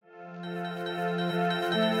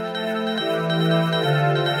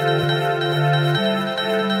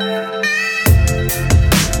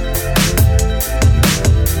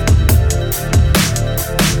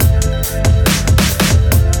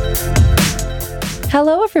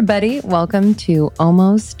Hello, everybody. Welcome to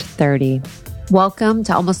Almost 30. Welcome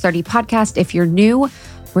to Almost 30 podcast. If you're new,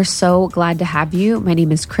 we're so glad to have you. My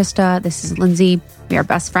name is Krista. This is Lindsay. We are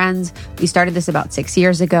best friends. We started this about 6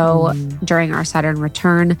 years ago during our Saturn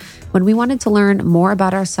return when we wanted to learn more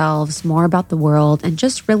about ourselves, more about the world, and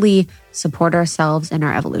just really support ourselves in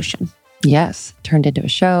our evolution. Yes, turned into a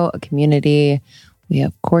show, a community. We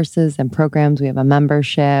have courses and programs. We have a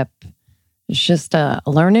membership. It's just a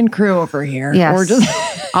learning crew over here. Yes. We're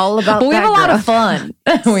just all about we that have a lot growth. of fun.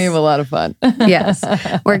 We have a lot of fun. Yes.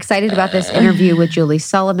 We're excited about this interview with Julie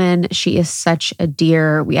Solomon. She is such a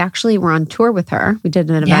dear. We actually were on tour with her. We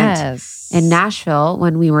did an event in Nashville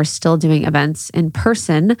when we were still doing events in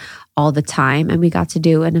person all the time. And we got to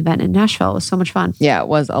do an event in Nashville. It was so much fun. Yeah, it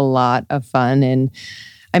was a lot of fun. And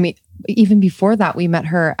I mean, even before that, we met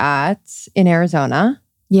her in Arizona.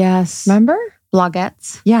 Yes. Remember?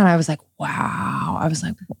 Blogettes. Yeah. And I was like, wow. I was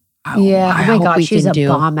like, wow. Yeah. I Oh my hope God. we She's can a do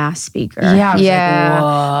bomb-ass speaker. Yeah. I was like,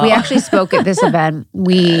 whoa. We actually spoke at this event.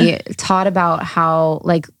 We taught about how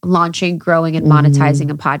launching, growing, and monetizing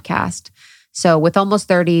a podcast. So with Almost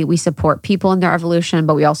 30, we support people in their evolution,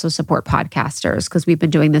 but we also support podcasters because we've been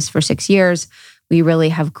doing this for 6 years. We really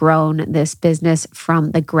have grown this business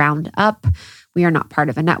from the ground up. We are not part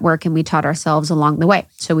of a network, and we taught ourselves along the way.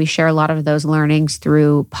 So we share a lot of those learnings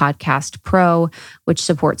through Podcast Pro, which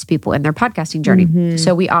supports people in their podcasting journey.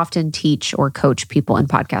 So we often teach or coach people in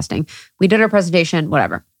podcasting. We did our presentation,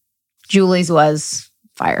 whatever. Julie's was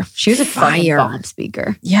fire. She was a fucking bomb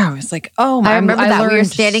speaker. Yeah. I was like, oh my. I remember that. We were learned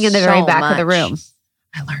standing in the very so back of the much. room.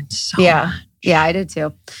 I learned so much. Yeah, I did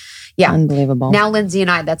too. Yeah. Unbelievable. Now, Lindsay and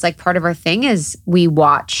I, that's part of our thing is we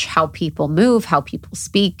watch how people move, how people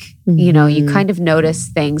speak. You know, you kind of notice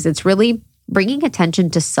things. It's really bringing attention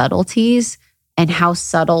to subtleties and how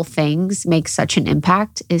subtle things make such an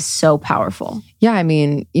impact is so powerful. Yeah. I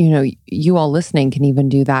mean, you all listening can even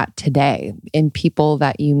do that today. In people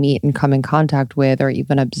that you meet and come in contact with or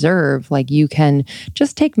even observe, you can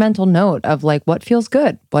just take mental note of what feels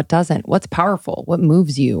good, what doesn't, what's powerful, what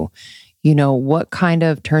moves you. What kind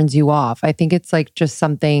of turns you off? I think it's just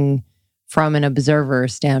something from an observer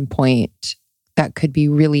standpoint that could be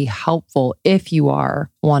really helpful if you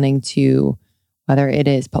are wanting to, whether it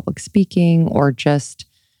is public speaking or just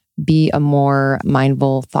be a more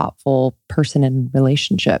mindful, thoughtful person in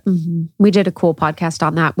relationship. We did a cool podcast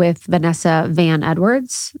on that with Vanessa Van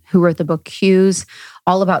Edwards, who wrote the book Cues,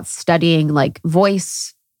 all about studying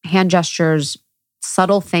voice, hand gestures,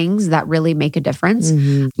 subtle things that really make a difference.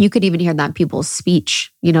 You could even hear that in people's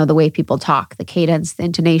speech, the way people talk, the cadence, the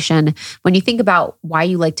intonation. When you think about why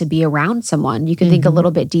you like to be around someone, you can think a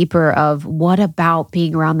little bit deeper of what about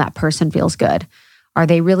being around that person feels good? Are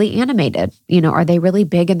they really animated? Are they really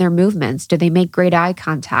big in their movements? Do they make great eye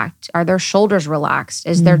contact? Are their shoulders relaxed?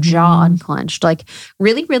 Is their jaw unclenched?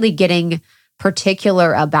 Really, really getting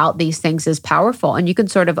particular about these things is powerful. And you can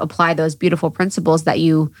sort of apply those beautiful principles that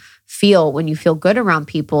you feel when you feel good around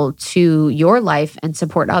people to your life and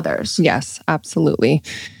support others. Yes, absolutely.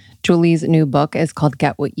 Julie's new book is called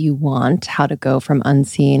Get What You Want, How to Go from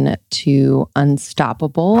Unseen to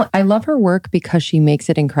Unstoppable. I love her work because she makes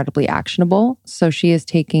it incredibly actionable. So she is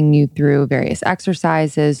taking you through various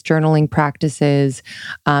exercises, journaling practices,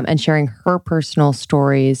 and sharing her personal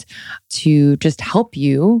stories to just help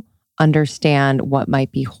you understand what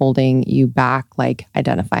might be holding you back, like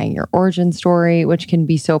identifying your origin story, which can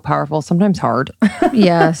be so powerful, sometimes hard.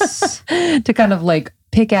 Yes. To kind of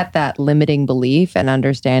pick at that limiting belief and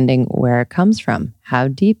understanding where it comes from, how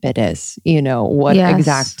deep it is, what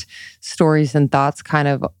exact stories and thoughts kind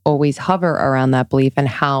of always hover around that belief and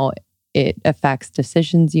how it affects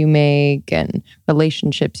decisions you make and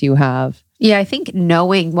relationships you have. Yeah, I think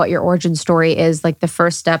knowing what your origin story is the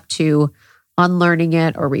first step to unlearning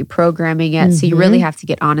it or reprogramming it. So you really have to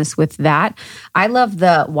get honest with that. I love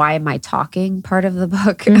the why am I talking part of the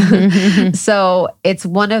book. So it's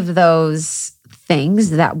one of those things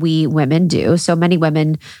that we women do. So many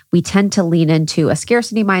women, we tend to lean into a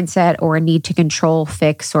scarcity mindset or a need to control,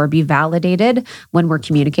 fix, or be validated when we're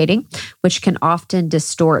communicating, which can often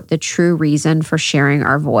distort the true reason for sharing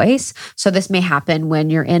our voice. So this may happen when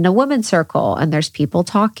you're in a women's circle and there's people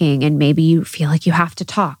talking and maybe you feel like you have to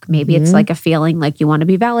talk. Maybe it's a feeling like you want to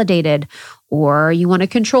be validated or you want to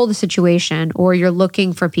control the situation or you're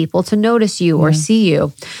looking for people to notice you or see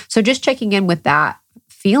you. So just checking in with that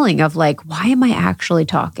feeling of why am I actually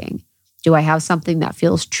talking? Do I have something that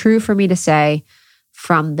feels true for me to say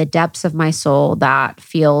from the depths of my soul that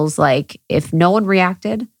feels like if no one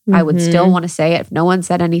reacted, I would still want to say it. If no one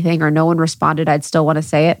said anything or no one responded, I'd still want to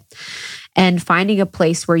say it. And finding a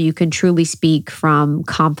place where you can truly speak from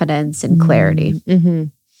confidence and clarity.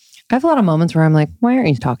 I have a lot of moments where I'm like, why aren't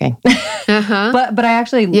you talking? Uh-huh. But I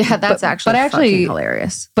actually, Yeah, that's actually fucking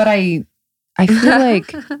hilarious. But I feel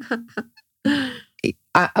like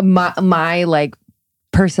my like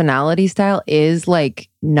personality style is like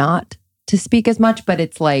not to speak as much, but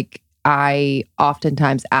it's like I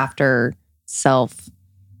oftentimes after self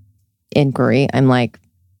inquiry, I'm like,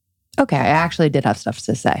 okay, I actually did have stuff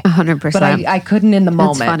to say. 100%. But I couldn't in the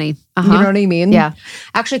moment. That's funny. You know what I mean? Yeah.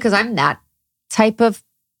 Actually, because I'm that type of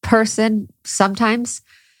person sometimes,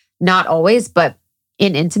 not always, but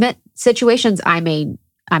in intimate situations, I'm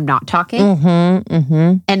not talking.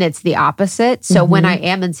 And it's the opposite. So when I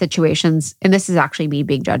am in situations, and this is actually me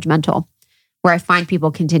being judgmental, where I find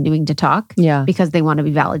people continuing to talk because they want to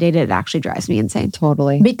be validated, it actually drives me insane.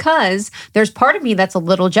 Totally. Because there's part of me that's a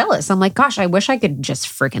little jealous. I'm like, gosh, I wish I could just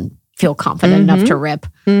freaking feel confident enough to rip.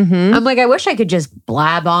 I'm like, I wish I could just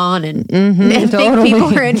blab on and think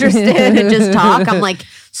people are interested and just talk. I'm like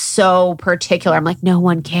so particular. I'm like, no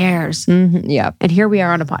one cares. Yeah. And here we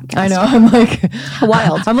are on a podcast. I know. I'm like,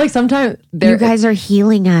 wild. I'm like, sometimes you guys are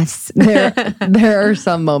healing us. there are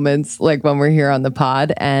some moments like when we're here on the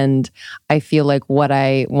pod and I feel like what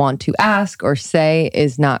I want to ask or say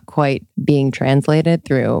is not quite being translated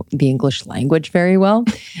through the English language very well.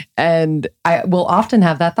 And I will often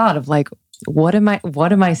have that thought of like, why am I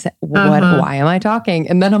talking?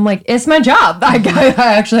 And then I'm like, it's my job. I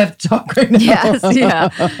actually have to talk right now. Yes, yeah.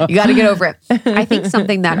 You got to get over it. I think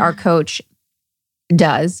something that our coach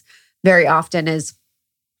does very often is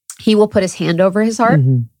he will put his hand over his heart.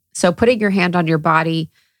 So putting your hand on your body,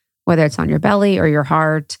 whether it's on your belly or your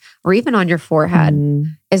heart or even on your forehead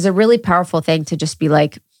is a really powerful thing to just be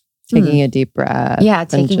like, taking a deep breath. Yeah,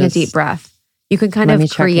 taking a deep breath. You can kind of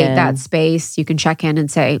create that space. You can check in and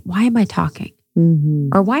say, why am I talking?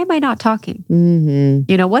 Or why am I not talking?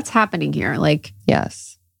 You know, what's happening here? Like,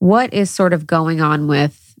 yes. What is sort of going on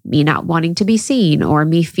with me not wanting to be seen or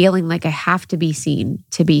me feeling like I have to be seen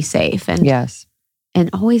to be safe? And yes. And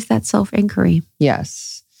always that self-inquiry.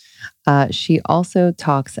 Yes. She also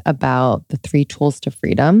talks about the 3 tools to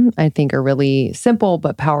freedom, I think are really simple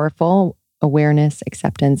but powerful: awareness,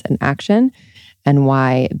 acceptance, and action, and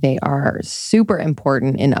why they are super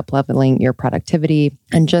important in up-leveling your productivity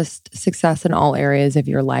and just success in all areas of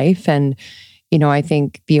your life. And, you know, I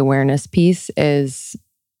think the awareness piece is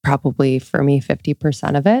probably for me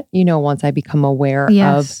 50% of it. You know, once I become aware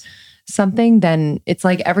of something, then it's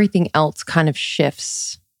like everything else kind of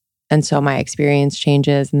shifts. And so my experience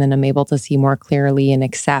changes and then I'm able to see more clearly and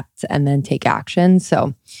accept and then take action.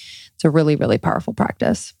 So it's a really, really powerful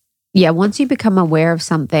practice. Yeah, once you become aware of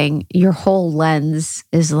something, your whole lens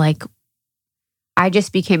is like, I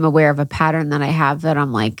just became aware of a pattern that I have that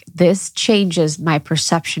I'm like, this changes my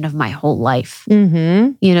perception of my whole life.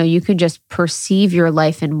 You know, you can just perceive your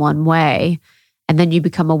life in one way and then you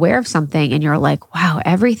become aware of something and you're like, wow,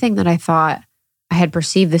 everything that I thought I had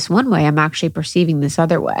perceived this one way, I'm actually perceiving this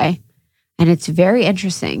other way. And it's very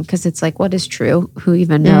interesting because it's like, what is true? Who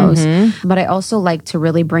even knows? But I also like to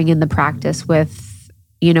really bring in the practice with,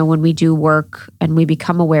 you know, when we do work and we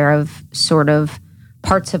become aware of sort of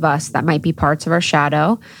parts of us that might be parts of our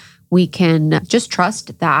shadow, we can just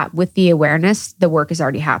trust that with the awareness, the work is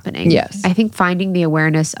already happening. Yes. I think finding the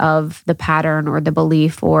awareness of the pattern or the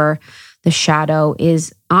belief or the shadow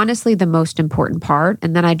is honestly the most important part.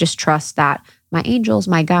 And then I just trust that my angels,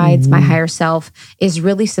 my guides, my higher self is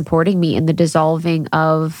really supporting me in the dissolving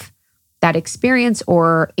of that experience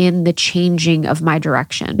or in the changing of my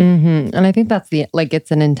direction. And I think that's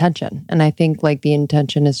it's an intention. And I think like the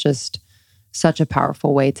intention is just such a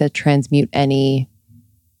powerful way to transmute any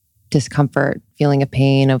discomfort, feeling of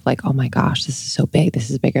pain of like, oh my gosh, this is so big.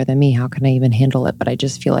 This is bigger than me. How can I even handle it? But I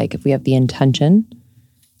just feel like if we have the intention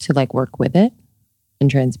to like work with it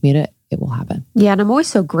and transmute it, it will happen. Yeah. And I'm always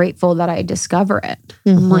so grateful that I discover it.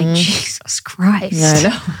 I'm like, Jesus Christ. Yeah, I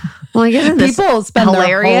know. Like, isn't this people spend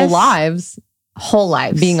hilarious? their whole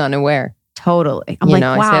lives being unaware. Totally. I'm you like,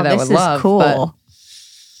 know, wow, I say that this with is love, cool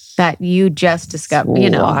that you just discovered, you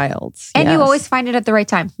know. Wild. And you always find it at the right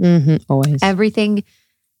time. Always. Everything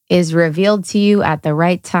is revealed to you at the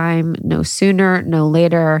right time, no sooner, no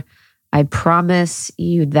later. I promise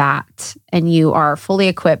you that. And you are fully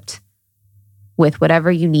equipped with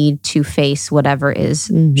whatever you need to face whatever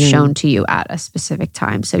is shown to you at a specific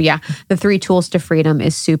time. So yeah, the 3 tools to freedom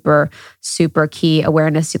is super, super key.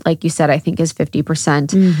 Awareness, like you said, I think is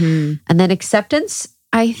 50%. And then acceptance,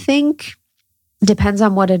 I think depends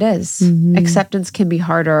on what it is. Acceptance can be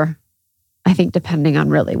harder, I think, depending on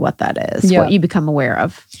really what that is, what you become aware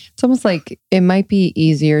of. It's almost like it might be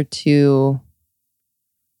easier to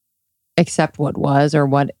accept what was or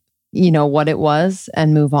what it was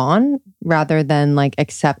and move on. rather than like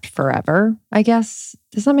accept forever, I guess.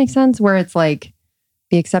 Does that make sense? Where it's like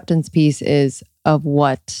the acceptance piece is of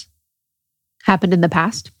what happened in the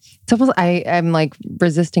past. It's almost, I'm like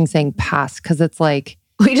resisting saying past because it's like,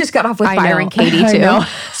 we just got off with Byron Katie too.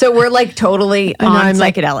 So we're like totally on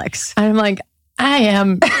psychedelics. I'm like, I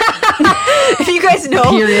am. If you guys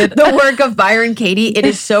know the work of Byron Katie, it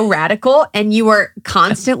is so radical. And you are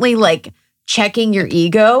constantly like checking your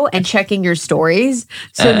ego and checking your stories.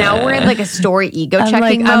 So now we're in like a story ego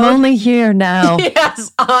checking mode. I'm only here now.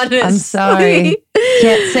 Yes, honestly. I'm sorry.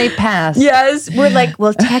 Can't say past. Yes. We're like,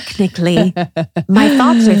 well, technically, my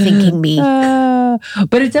thoughts are thinking me.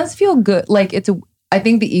 But it does feel good. Like I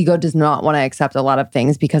think the ego does not want to accept a lot of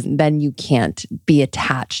things because then you can't be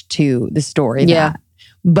attached to the story. Yeah.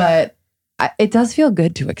 But it does feel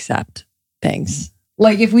good to accept things.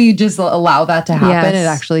 Like if we just allow that to happen, It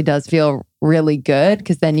actually does feel really good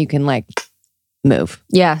because then you can like move.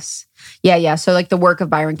 Yes. Yeah. So like the work of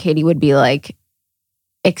Byron Katie would be like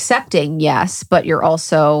accepting, yes, but you're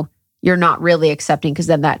not really accepting because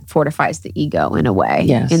then that fortifies the ego in a way,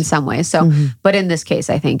 in some ways. So, but in this case,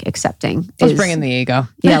 I think accepting Let's bring in the ego.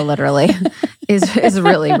 Yeah, literally is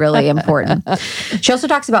really, really important. She also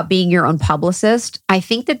talks about being your own publicist. I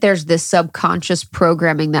think that there's this subconscious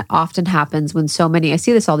programming that often happens when I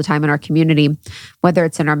see this all the time in our community, whether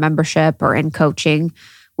it's in our membership or in coaching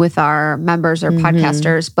with our members or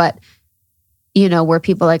podcasters, but where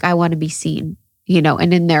people are like, I want to be seen.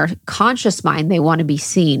 And in their conscious mind, they want to be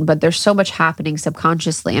seen, but there's so much happening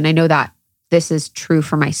subconsciously. And I know that this is true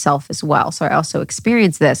for myself as well. So I also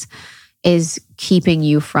experience this is keeping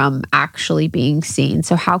you from actually being seen.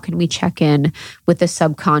 So how can we check in with the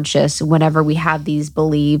subconscious whenever we have these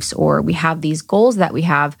beliefs or we have these goals that we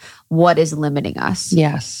have? What is limiting us?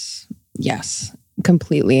 Yes,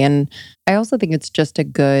 completely. And I also think it's just a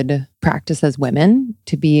good practice as women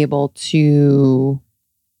to be able to,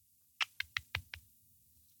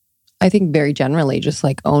 I think very generally, just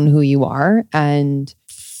like own who you are and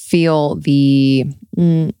feel the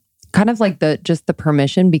kind of like the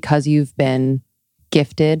permission because you've been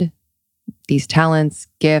gifted these talents,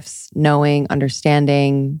 gifts, knowing,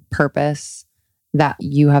 understanding, purpose, that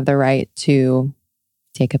you have the right to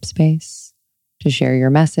take up space, to share your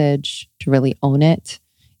message, to really own it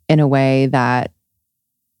in a way that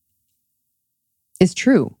is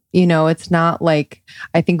true. It's not like,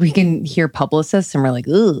 I think we can hear publicists and we're like,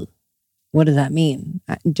 ooh, what does that mean?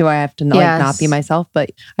 Do I have to not be myself?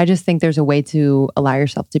 But I just think there's a way to allow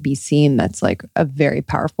yourself to be seen that's like a very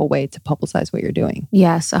powerful way to publicize what you're doing.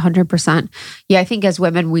 Yes, 100%. Yeah, I think as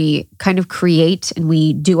women, we kind of create and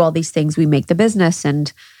we do all these things. We make the business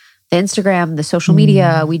and the Instagram, the social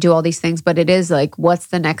media, we do all these things. But it is like, what's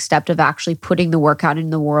the next step of actually putting the work out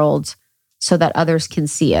in the world so that others can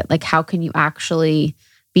see it? Like, how can you actually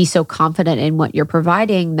be so confident in what you're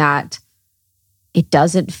providing that it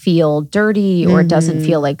doesn't feel dirty or it doesn't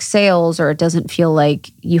feel like sales or it doesn't feel like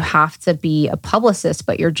you have to be a publicist,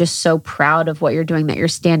 but you're just so proud of what you're doing that you're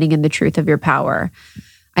standing in the truth of your power.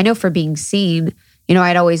 I know for being seen,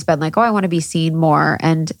 I'd always been like, oh, I want to be seen more.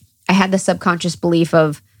 And I had the subconscious belief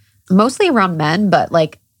of mostly around men, but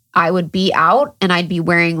like I would be out and I'd be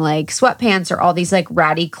wearing like sweatpants or all these like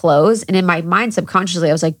ratty clothes. And in my mind, subconsciously,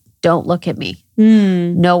 I was like, don't look at me.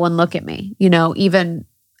 No one look at me. Even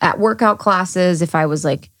at workout classes, if I was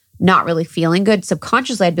like not really feeling good,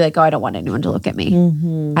 subconsciously I'd be like, oh, I don't want anyone to look at me.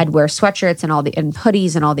 I'd wear sweatshirts and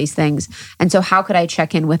hoodies and all these things. And so how could I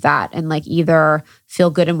check in with that and like either feel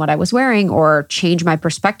good in what I was wearing or change my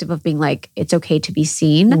perspective of being like, it's okay to be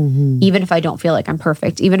seen, even if I don't feel like I'm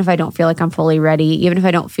perfect, even if I don't feel like I'm fully ready, even if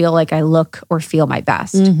I don't feel like I look or feel my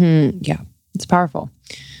best. Yeah, it's powerful.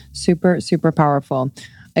 Super, super powerful.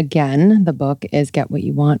 Again, the book is Get What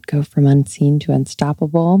You Want, Go From Unseen to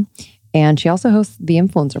Unstoppable. And she also hosts the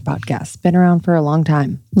Influencer Podcast. Been around for a long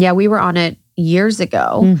time. Yeah, we were on it years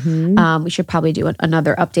ago. We should probably do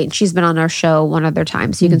another update. She's been on our show one other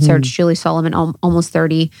time. So you can search Julie Solomon, Almost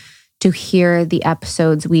 30, to hear the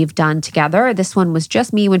episodes we've done together. This one was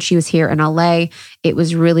just me when she was here in LA. It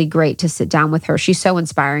was really great to sit down with her. She's so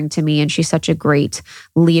inspiring to me and she's such a great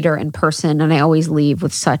leader and person. And I always leave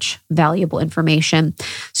with such valuable information.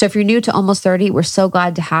 So if you're new to Almost 30, we're so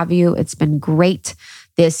glad to have you. It's been great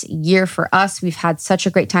this year for us. We've had such a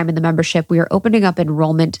great time in the membership. We are opening up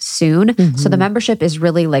enrollment soon. So the membership is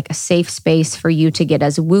really like a safe space for you to get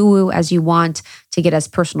as woo-woo as you want, to get as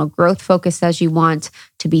personal growth focused as you want,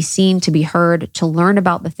 to be seen, to be heard, to learn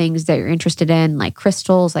about the things that you're interested in, like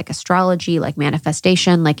crystals, like astrology, like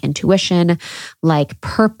manifestation, like intuition, like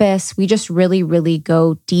purpose. We just really, really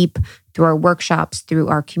go deep through our workshops, through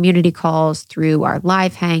our community calls, through our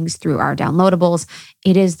live hangs, through our downloadables.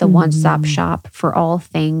 It is the one-stop shop for all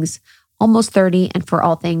things Almost 30 and for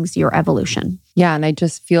all things your evolution. Yeah. And I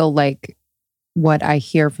just feel like what I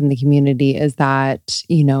hear from the community is that,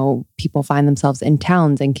 people find themselves in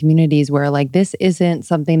towns and communities where like this isn't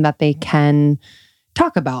something that they can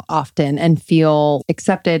talk about often and feel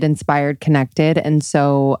accepted, inspired, connected. And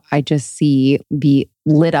so I just see the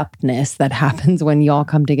lit upness that happens when you all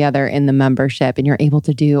come together in the membership and you're able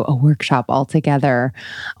to do a workshop all together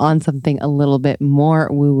on something a little bit more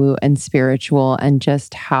woo-woo and spiritual, and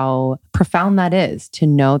just how profound that is to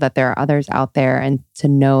know that there are others out there and to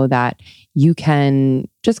know that you can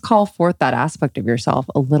just call forth that aspect of yourself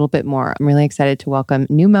a little bit more. I'm really excited to welcome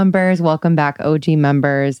new members. Welcome back, OG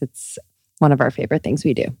members. It's one of our favorite things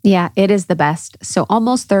we do. Yeah, it is the best. So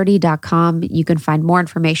almost30.com, you can find more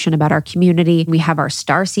information about our community. We have our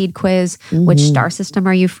Starseed quiz. Which star system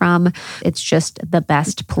are you from? It's just the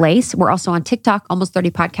best place. We're also on TikTok, Almost 30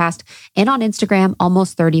 Podcast, and on Instagram,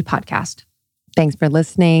 Almost 30 Podcast. Thanks for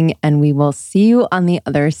listening, and we will see you on the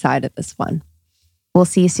other side of this one. We'll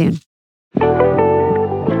see you soon.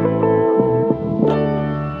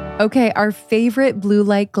 Okay, our favorite blue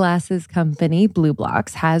light glasses company,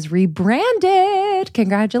 BlueBlox, has rebranded.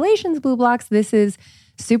 Congratulations, BlueBlox. This is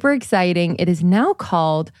super exciting. It is now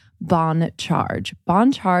called Bon Charge.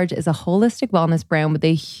 Bon Charge is a holistic wellness brand with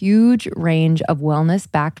a huge range of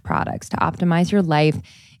wellness-backed products to optimize your life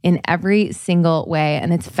in every single way.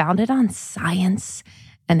 And it's founded on science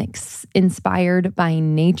and inspired by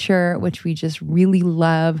nature, which we just really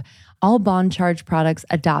love. All Bon Charge products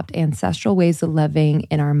adopt ancestral ways of living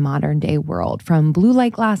in our modern day world, from blue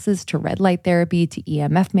light glasses to red light therapy to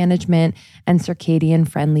EMF management and circadian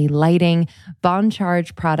friendly lighting. Bon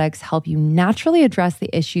Charge products help you naturally address the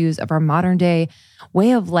issues of our modern day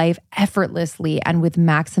way of life effortlessly and with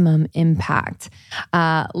maximum impact.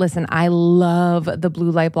 Listen, I love the blue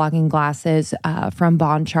light blocking glasses from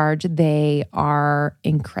Bon Charge. They are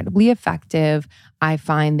incredibly effective. I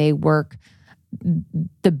find they work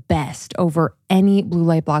the best over any blue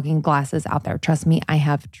light blocking glasses out there. Trust me, I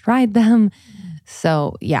have tried them.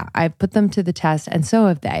 So yeah, I've put them to the test, and so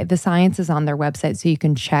have they. The science is on their website, so you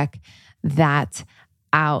can check that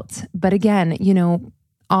out. But again,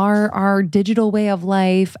 our digital way of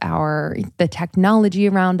life, the technology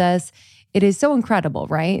around us, it is so incredible,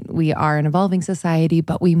 right? We are an evolving society,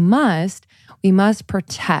 but we must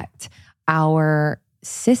protect our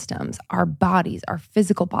systems, our bodies, our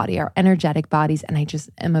physical body, our energetic bodies. And I just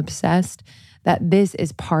am obsessed that this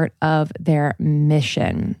is part of their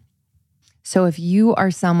mission. So if you are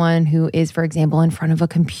someone who is, for example, in front of a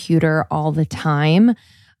computer all the time,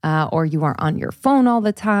 or you are on your phone all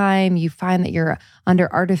the time, you find that you're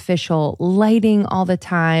under artificial lighting all the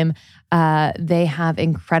time, they have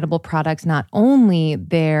incredible products, not only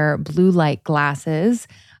their blue light glasses,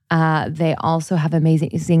 they also have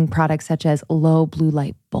amazing products such as low blue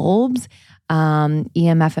light bulbs,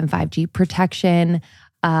 EMF and 5G protection,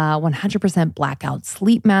 100% blackout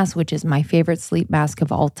sleep mask, which is my favorite sleep mask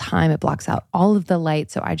of all time. It blocks out all of the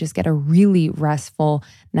light, so I just get a really restful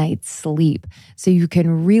night's sleep. So you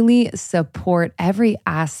can really support every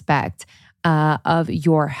aspect of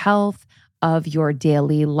your health, of your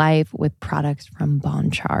daily life with products from Bon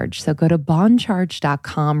Charge. So go to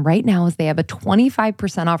boncharge.com right now, as they have a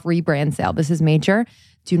 25% off rebrand sale. This is major.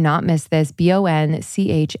 Do not miss this.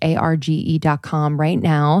 boncharge.com right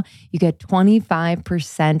now. You get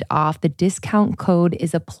 25% off. The discount code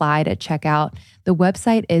is applied at checkout. The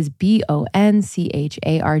website is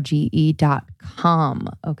boncharge.com.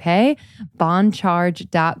 Okay?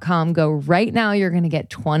 boncharge.com. Go right now. You're going to get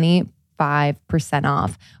 25%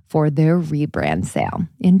 off for their rebrand sale.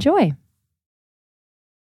 Enjoy.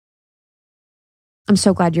 I'm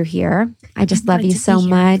so glad you're here. I just love you so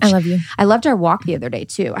much. I love you. I loved our walk the other day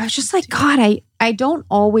too. I was just like, God, I don't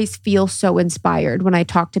always feel so inspired when I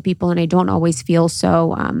talk to people, and I don't always feel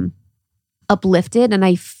so uplifted. And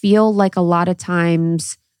I feel like a lot of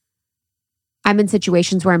times I'm in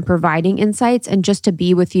situations where I'm providing insights, and just to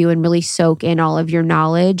be with you and really soak in all of your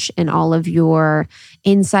knowledge and all of your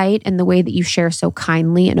insight and the way that you share so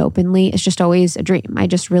kindly and openly is just always a dream. I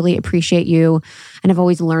just really appreciate you, and I've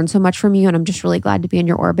always learned so much from you, and I'm just really glad to be in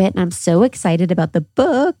your orbit, and I'm so excited about the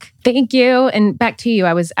book. Thank you. And back to you.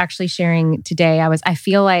 I was actually sharing today. I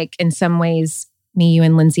feel like in some ways, me, you,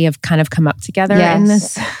 and Lindsay have kind of come up together in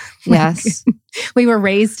this. Yes. We were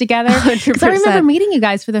raised together. '100%. I remember meeting you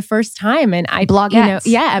guys for the first time, and Blogettes.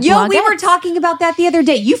 Blogettes. We were talking about that the other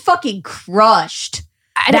day. You fucking crushed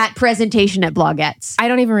that presentation at Blogettes. I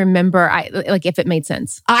don't even remember if it made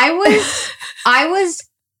sense. I was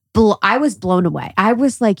I was blown away. I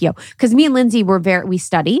was like, yo, because me and Lindsay we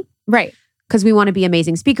study. Right. Because we want to be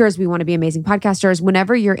amazing speakers. We want to be amazing podcasters.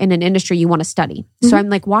 Whenever you're in an industry, you want to study. So I'm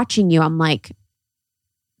like watching you. I'm like,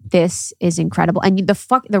 this is incredible. And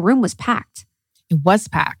the room was packed. It was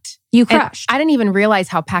packed. You crushed. And I didn't even realize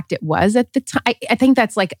how packed it was at the time. I think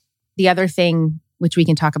that's like the other thing, which we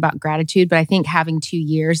can talk about gratitude. But I think having 2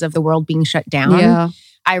 years of the world being shut down,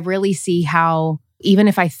 I really see how, even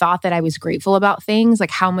if I thought that I was grateful about things,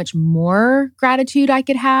 like how much more gratitude I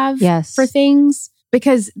could have for things.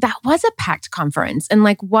 Because that was a packed conference. And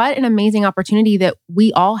like, what an amazing opportunity that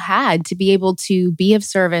we all had to be able to be of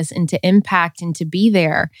service and to impact and to be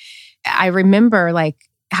there. I remember like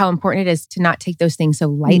how important it is to not take those things so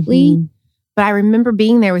lightly. But I remember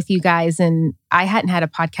being there with you guys, and I hadn't had a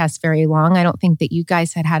podcast very long. I don't think that you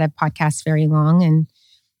guys had a podcast very long. And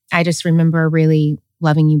I just remember really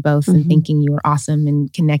loving you both and thinking you were awesome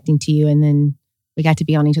and connecting to you. And then we got to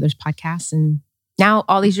be on each other's podcasts, and now,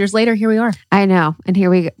 all these years later, here we are. I know. And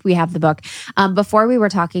here we have the book. Before we were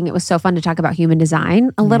talking, it was so fun to talk about human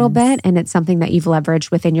design a little bit. And it's something that you've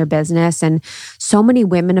leveraged within your business. And so many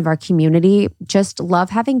women of our community just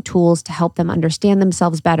love having tools to help them understand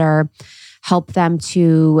themselves better, help them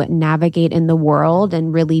to navigate in the world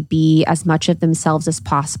and really be as much of themselves as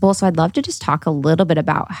possible. So I'd love to just talk a little bit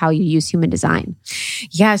about how you use human design.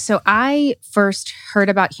 Yeah. So I first heard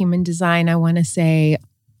about human design, I want to say,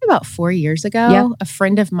 about 4 years ago. A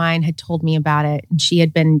friend of mine had told me about it, and she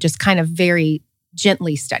had been just kind of very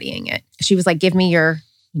gently studying it. She was like, give me your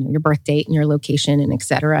birth date and your location and et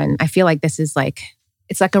cetera. And I feel like this is like,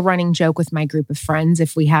 it's like a running joke with my group of friends.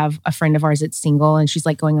 If we have a friend of ours that's single and she's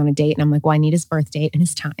like going on a date, and I'm like, well, I need his birth date and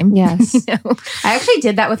his time. Yes. I actually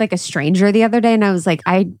did that with like a stranger the other day, and I was like,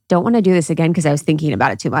 I don't want to do this again because I was thinking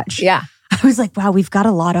about it too much. Yeah. I was like, wow, we've got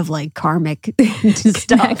a lot of like karmic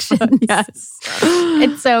stuff. Yes.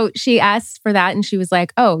 And so she asked for that, and she was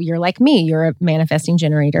like, oh, you're like me. You're a manifesting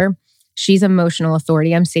generator. She's emotional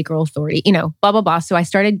authority. I'm sacral authority, blah, blah, blah. So I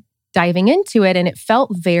started diving into it, and it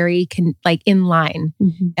felt very in line.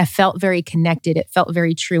 I felt very connected. It felt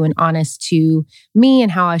very true and honest to me and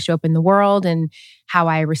how I show up in the world and how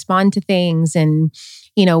I respond to things and,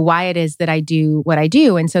 why it is that I do what I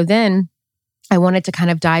do. And so then I wanted to kind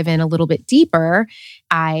of dive in a little bit deeper.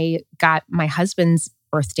 I got my husband's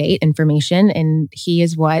birth date information, and he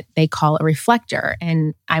is what they call a reflector.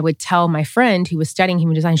 And I would tell my friend who was studying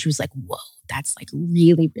human design, she was like, whoa, that's like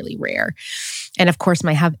really, really rare. And of course,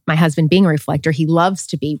 my husband being a reflector, he loves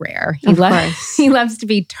to be rare. He loves to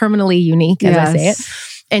be terminally unique, as I say it.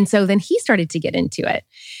 And so then he started to get into it.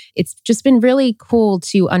 It's just been really cool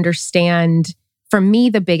to understand. For me,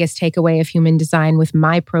 the biggest takeaway of human design with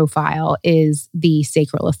my profile is the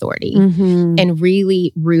sacral authority and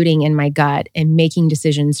really rooting in my gut and making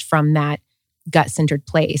decisions from that gut-centered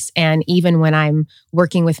place. And even when I'm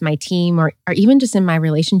working with my team or even just in my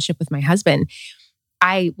relationship with my husband,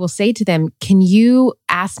 I will say to them, can you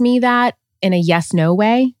ask me that in a yes-no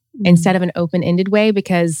way instead of an open-ended way?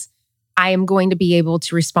 Because I am going to be able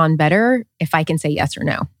to respond better if I can say yes or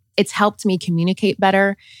no. It's helped me communicate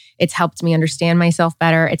better. It's helped me understand myself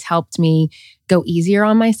better. It's helped me go easier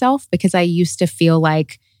on myself because I used to feel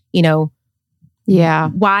like,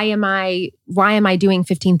 why am I doing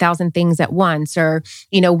 15,000 things at once? Or,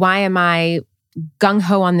 why am I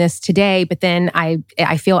gung-ho on this today, but then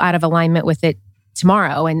I feel out of alignment with it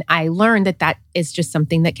tomorrow. And I learned that is just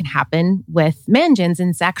something that can happen with mangens. And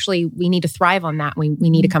it's actually, we need to thrive on that. We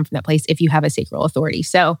need to come from that place if you have a sacral authority.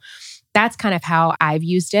 So that's kind of how I've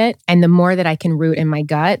used it. And the more that I can root in my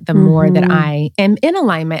gut, the more that I am in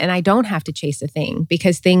alignment, and I don't have to chase a thing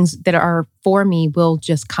because things that are for me will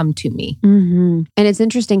just come to me. And it's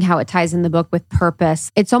interesting how it ties in the book with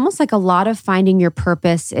purpose. It's almost like a lot of finding your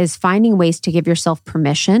purpose is finding ways to give yourself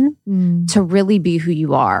permission to really be who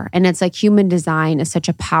you are. And it's like human design is such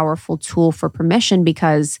a powerful tool for permission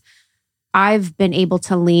because I've been able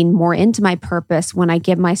to lean more into my purpose when I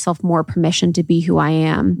give myself more permission to be who I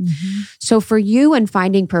am. So for you and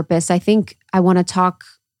finding purpose, I think I want to talk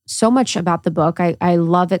so much about the book. I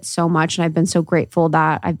love it so much, and I've been so grateful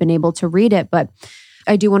that I've been able to read it. But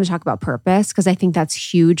I do want to talk about purpose because I think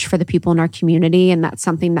that's huge for the people in our community, and that's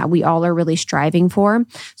something that we all are really striving for.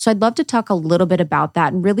 So I'd love to talk a little bit about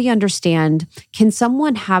that and really understand, can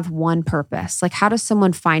someone have one purpose? Like, how does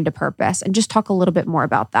someone find a purpose? And just talk a little bit more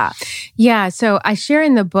about that. Yeah. So I share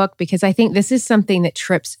in the book because I think this is something that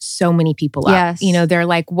trips so many people up. Yes. They're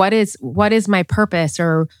like, what is my purpose?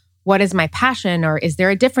 Or what is my passion? Or is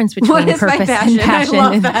there a difference between purpose and passion? I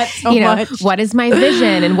love that so much. What is my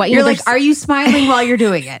vision? And what you're like, are you smiling while you're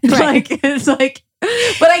doing it? Right. Like, it's like,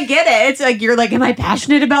 But I get it. It's like, you're like, am I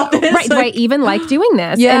passionate about this? Right. Do I even like doing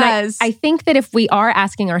this? Yes. And I think that if we are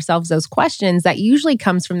asking ourselves those questions, that usually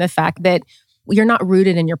comes from the fact that you're not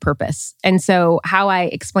rooted in your purpose. And so how I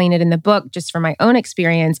explain it in the book, just from my own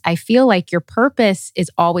experience, I feel like your purpose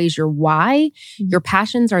is always your why. Your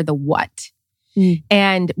passions are the what.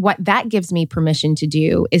 And what that gives me permission to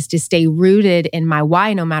do is to stay rooted in my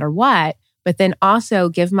why no matter what, but then also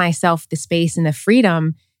give myself the space and the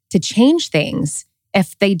freedom to change things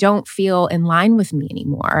if they don't feel in line with me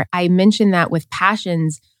anymore. I mentioned that with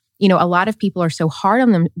passions, a lot of people are so hard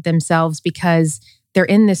on themselves because they're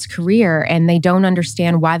in this career and they don't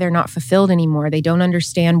understand why they're not fulfilled anymore. They don't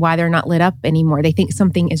understand why they're not lit up anymore. They think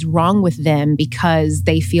something is wrong with them because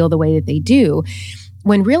they feel the way that they do.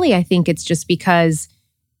 When really, I think it's just because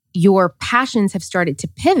your passions have started to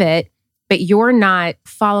pivot, but you're not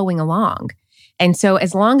following along. And so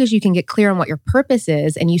as long as you can get clear on what your purpose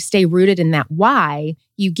is and you stay rooted in that why,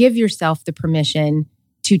 you give yourself the permission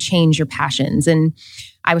to change your passions. And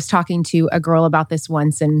I was talking to a girl about this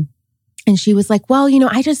once, and she was like, well,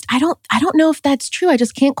 I don't know if that's true. I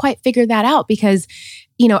just can't quite figure that out because,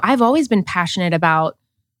 I've always been passionate about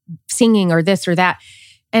singing or this or that.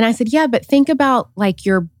 And I said, yeah, but think about like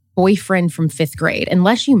your boyfriend from 5th grade.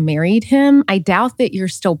 Unless you married him, I doubt that you're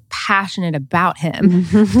still passionate about him.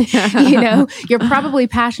 You're probably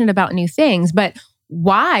passionate about new things, but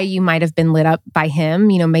why you might have been lit up by him,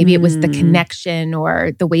 maybe it was the connection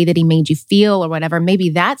or the way that he made you feel or whatever. Maybe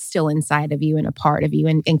that's still inside of you and a part of you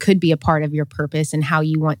and could be a part of your purpose and how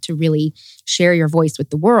you want to really share your voice with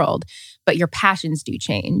the world. But your passions do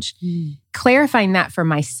change. Clarifying that for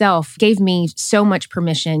myself gave me so much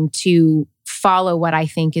permission to follow what I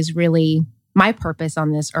think is really my purpose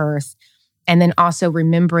on this earth. And then also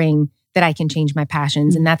remembering that I can change my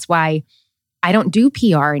passions. And that's why I don't do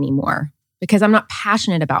PR anymore, because I'm not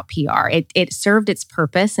passionate about PR. It served its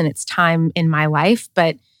purpose and its time in my life,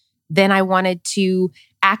 but then I wanted to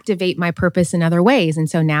activate my purpose in other ways. And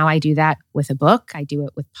so now I do that with a book. I do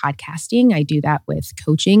it with podcasting. I do that with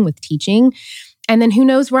coaching, with teaching. And then who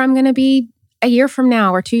knows where I'm going to be a year from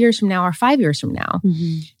now or 2 years from now or 5 years from now.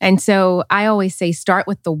 And so I always say, start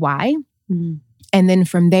with the why. And then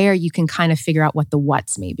from there, you can kind of figure out what the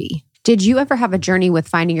what's may be. Did you ever have a journey with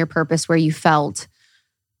finding your purpose where you felt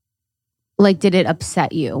like, did it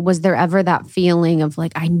upset you? Was there ever that feeling of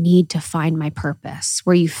like, I need to find my purpose,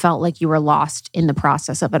 where you felt like you were lost in the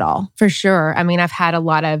process of it all? For sure. I mean, I've had a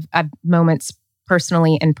lot of moments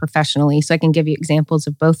personally and professionally, so I can give you examples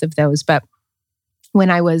of both of those. But when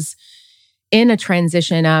I was in a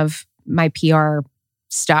transition of my PR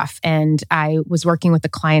stuff, and I was working with a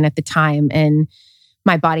client at the time, and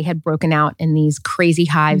my body had broken out in these crazy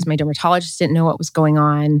hives. My dermatologist didn't know what was going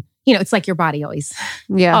on. It's like your body always.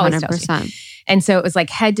 Yeah, always 100%. And so it was like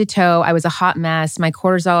head to toe. I was a hot mess. My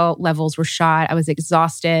cortisol levels were shot. I was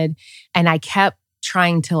exhausted. And I kept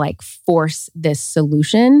trying to like force this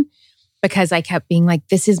solution because I kept being like,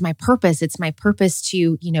 this is my purpose. It's my purpose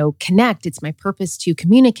to, connect. It's my purpose to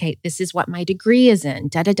communicate. This is what my degree is in,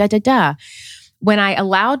 When I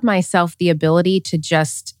allowed myself the ability to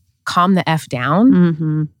just calm the F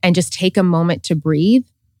down and just take a moment to breathe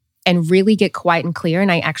and really get quiet and clear.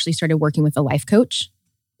 And I actually started working with a life coach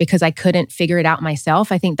because I couldn't figure it out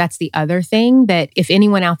myself. I think that's the other thing, that if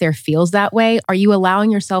anyone out there feels that way, are you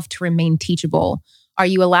allowing yourself to remain teachable? Are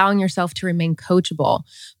you allowing yourself to remain coachable?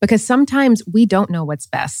 Because sometimes we don't know what's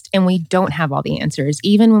best and we don't have all the answers,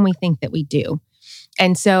 even when we think that we do.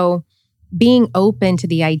 And so being open to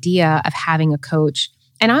the idea of having a coach.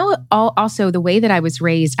 And also the way that I was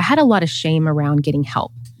raised, I had a lot of shame around getting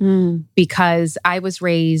help because I was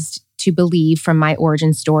raised to believe from my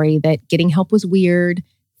origin story that getting help was weird,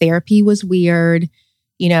 therapy was weird.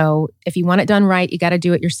 If you want it done right, you got to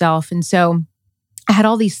do it yourself. And so I had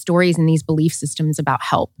all these stories and these belief systems about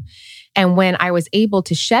help. And when I was able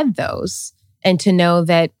to shed those and to know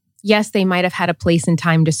that, yes, they might have had a place and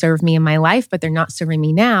time to serve me in my life, but they're not serving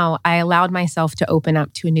me now, I allowed myself to open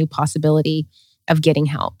up to a new possibility of getting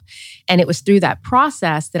help. And it was through that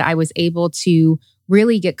process that I was able to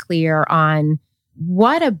really get clear on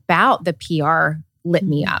what about the PR lit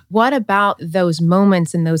me up? What about those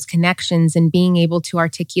moments and those connections and being able to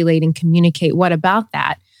articulate and communicate? What about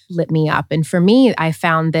that lit me up? And for me, I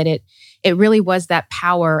found that it really was that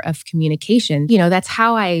power of communication. That's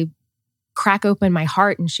how I crack open my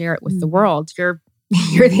heart and share it with the world.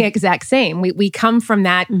 You're the exact same. We come from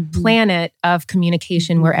that planet of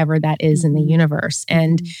communication wherever that is in the universe.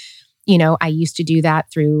 And, I used to do that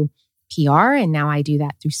through PR, and now I do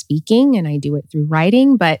that through speaking and I do it through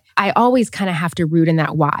writing. But I always kind of have to root in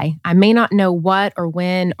that why. I may not know what or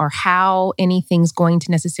when or how anything's going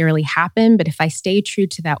to necessarily happen, but if I stay true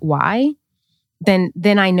to that why, then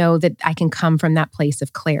I know that I can come from that place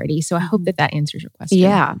of clarity. So I hope that answers your question.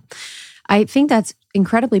 Yeah. I think that's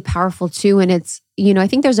incredibly powerful too. And it's, I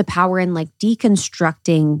think there's a power in like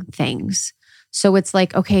deconstructing things. So it's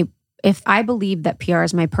like, okay, if I believe that PR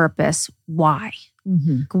is my purpose, why?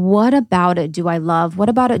 Mm-hmm. What about it do I love? What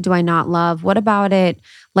about it do I not love? What about it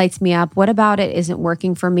lights me up? What about it isn't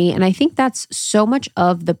working for me? And I think that's so much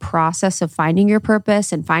of the process of finding your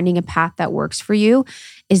purpose and finding a path that works for you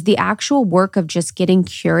is the actual work of just getting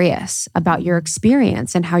curious about your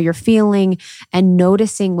experience and how you're feeling and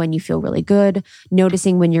noticing when you feel really good,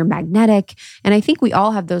 noticing when you're magnetic. And I think we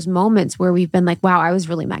all have those moments where we've been like, wow, I was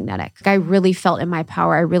really magnetic. I really felt in my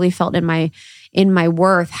power. I really felt in my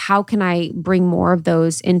worth. How can I bring more of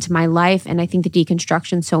those into my life? And I think the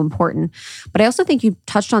deconstruction is so important. But I also think you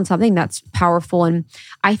touched on something that's powerful. And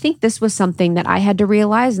I think this was something that I had to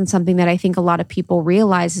realize, and something that I think a lot of people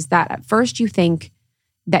realize, is that at first you think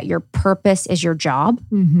that your purpose is your job.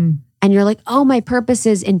 Mm-hmm. And you're like, oh, my purpose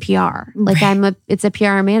is in PR. Like it's a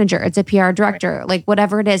PR manager, it's a PR director, like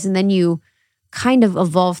whatever it is. And then you kind of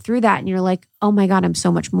evolve through that and you're like, oh my God, I'm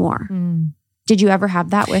so much more. Mm. Did you ever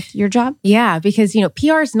have that with your job? Yeah, because,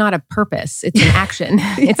 PR is not a purpose. It's an action.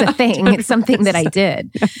 It's a thing. It's something that I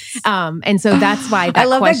did. And so that's why that I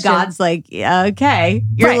love question, that God's like, yeah, okay.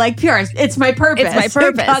 You're like, PR, it's my purpose. It's my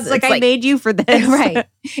purpose. God's like, I made you for this. Right.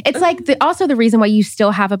 It's like also the reason why you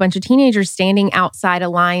still have a bunch of teenagers standing outside a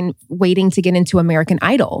line waiting to get into American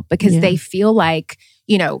Idol, because they feel like,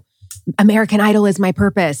 American Idol is my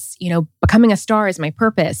purpose. Becoming a star is my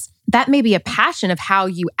purpose. That may be a passion of how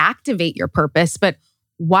you activate your purpose, but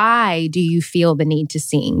why do you feel the need to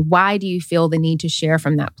sing? Why do you feel the need to share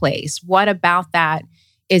from that place? What about that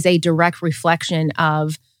is a direct reflection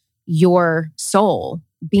of your soul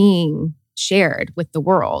being shared with the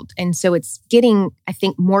world? And so it's getting, I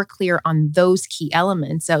think, more clear on those key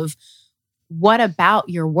elements of what about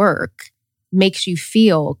your work makes you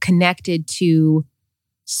feel connected to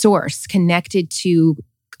source, connected to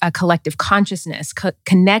a collective consciousness,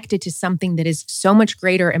 connected to something that is so much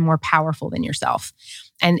greater and more powerful than yourself.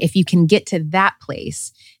 And if you can get to that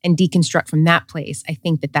place and deconstruct from that place, I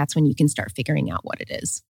think that that's when you can start figuring out what it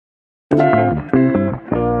is.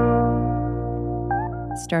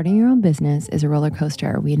 Starting your own business is a roller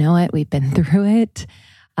coaster. We know it. We've been through it.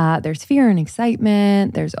 There's fear and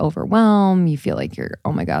excitement. There's overwhelm. You feel like you're,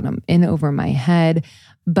 oh my God, I'm in over my head.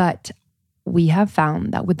 But we have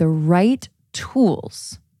found that with the right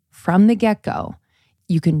tools from the get-go,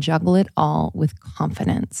 you can juggle it all with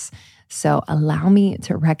confidence. So allow me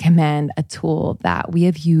to recommend a tool that we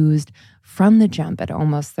have used from the jump at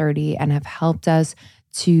Almost 30 and have helped us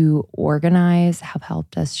to organize, have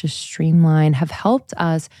helped us to streamline, have helped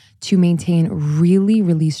us to maintain really,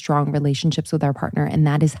 really strong relationships with our partner, and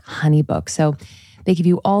that is HoneyBook. So they give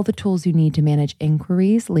you all the tools you need to manage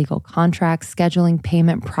inquiries, legal contracts, scheduling,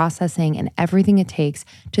 payment, processing, and everything it takes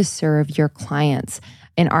to serve your clients.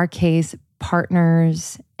 In our case,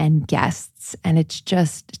 partners and guests. And it's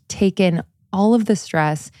just taken all of the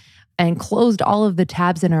stress and closed all of the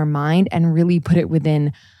tabs in our mind and really put it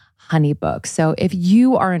within HoneyBook. So if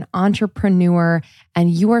you are an entrepreneur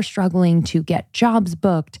and you are struggling to get jobs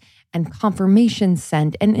booked and confirmations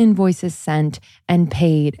sent and invoices sent and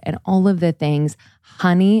paid and all of the things,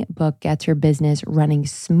 HoneyBook gets your business running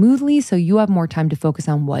smoothly so you have more time to focus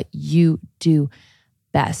on what you do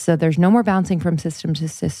best. So there's no more bouncing from system to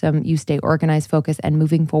system. You stay organized, focused, and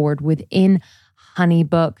moving forward within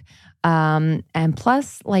HoneyBook. And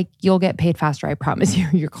plus, you'll get paid faster. I promise you.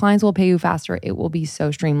 Your clients will pay you faster. It will be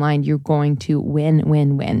so streamlined. You're going to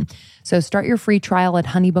win. So start your free trial at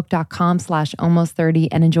honeybook.com/almost30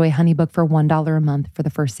 and enjoy HoneyBook for $1 a month for the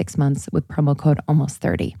first 6 months with promo code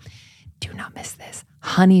almost30. Do not miss this.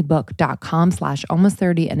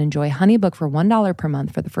 honeybook.com/almost30 and enjoy HoneyBook for $1 per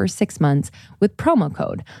month for the first 6 months with promo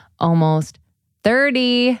code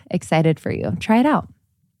almost30. Excited for you. Try it out.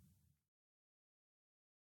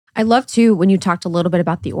 I love too when you talked a little bit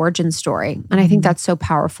about the origin story. And I think that's so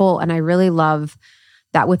powerful. And I really love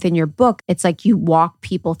that within your book, it's like you walk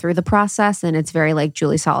people through the process, and it's very like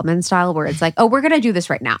Julie Solomon style, where it's like, oh, we're going to do this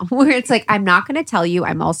right now. Where it's like, I'm not going to tell you,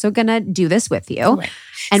 I'm also going to do this with you. Right.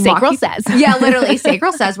 And Sacral says. Yeah, literally.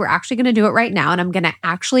 Sacral says, we're actually going to do it right now. And I'm going to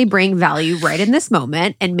actually bring value right in this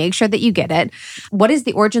moment and make sure that you get it. What is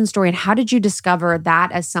the origin story, and how did you discover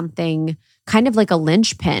that as something kind of like a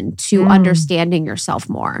linchpin to understanding yourself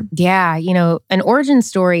more? Yeah, an origin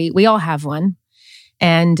story, we all have one.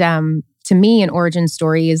 And to to me, an origin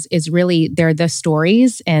story is really, they're the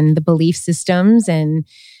stories and the belief systems. And,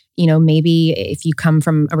 maybe if you come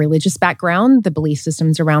from a religious background, the belief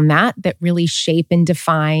systems around that really shape and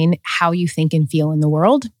define how you think and feel in the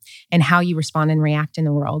world and how you respond and react in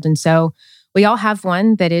the world. And so we all have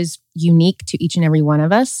one that is unique to each and every one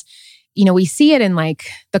of us. We see it in like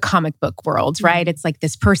the comic book world, right? It's like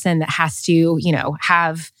this person that has to,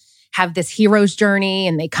 have this hero's journey,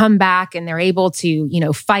 and they come back and they're able to,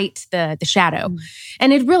 fight the shadow.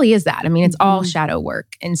 And it really is that. I mean, it's all shadow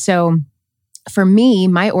work. And so for me,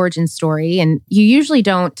 my origin story, and you usually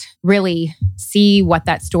don't really see what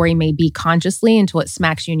that story may be consciously until it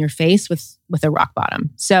smacks you in your face with a rock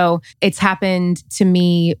bottom. So it's happened to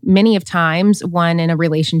me many of times. One, in a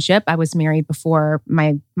relationship. I was married before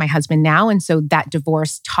my husband now. And so that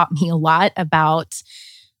divorce taught me a lot about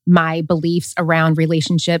my beliefs around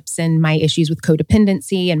relationships and my issues with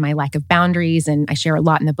codependency and my lack of boundaries. And I share a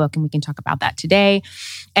lot in the book, and we can talk about that today.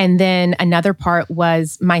 And then another part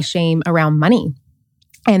was my shame around money.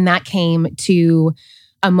 And that came to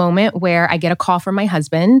a moment where I get a call from my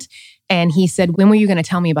husband, and he said, "When were you going to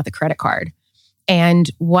tell me about the credit card?" And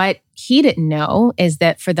what he didn't know is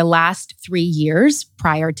that for the last 3 years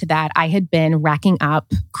prior to that, I had been racking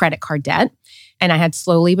up credit card debt. And I had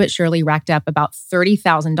slowly but surely racked up about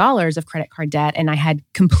 $30,000 of credit card debt, and I had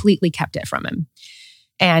completely kept it from him.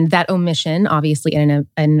 And that omission, obviously, in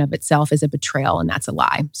and of itself is a betrayal, and that's a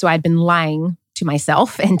lie. So I'd been lying to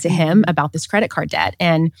myself and to him about this credit card debt.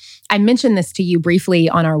 And I mentioned this to you briefly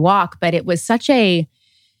on our walk, but it was the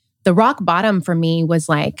rock bottom for me was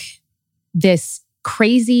like this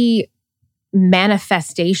crazy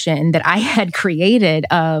manifestation that I had created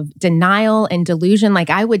of denial and delusion. Like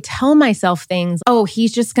I would tell myself things, oh,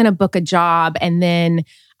 he's just going to book a job and then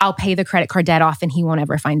I'll pay the credit card debt off and he won't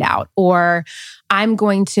ever find out. Or I'm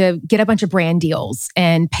going to get a bunch of brand deals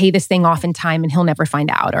and pay this thing off in time and he'll never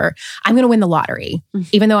find out. Or I'm going to win the lottery,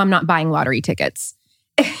 even though I'm not buying lottery tickets.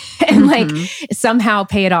 And like somehow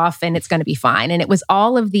pay it off and it's going to be fine. And it was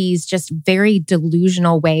all of these just very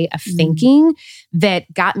delusional way of thinking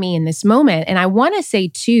that got me in this moment. And I want to say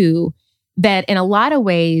too, that in a lot of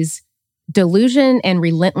ways, delusion and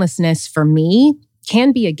relentlessness for me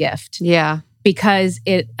can be a gift. Yeah. Because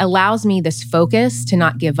it allows me this focus to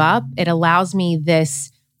not give up. It allows me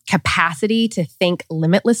this capacity to think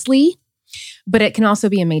limitlessly. But it can also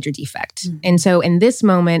be a major defect. And so in this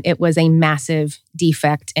moment, it was a massive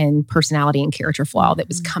defect in personality and character flaw that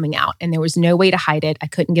was coming out. And there was no way to hide it. I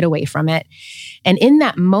couldn't get away from it. And in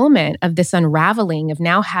that moment of this unraveling of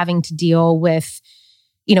now having to deal with,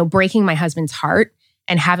 breaking my husband's heart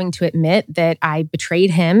and having to admit that I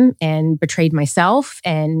betrayed him and betrayed myself,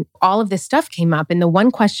 and all of this stuff came up. And the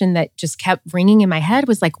one question that just kept ringing in my head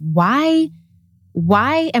was like, why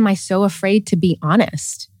am I so afraid to be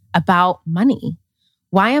honest about money?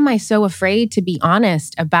 Why am I so afraid to be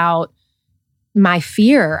honest about my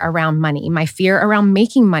fear around money, my fear around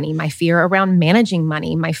making money, my fear around managing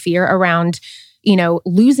money, my fear around,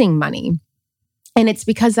 losing money? And it's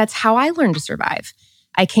because that's how I learned to survive.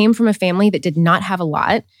 I came from a family that did not have a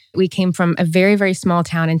lot. We came from a very, very small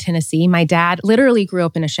town in Tennessee. My dad literally grew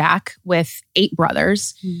up in a shack with 8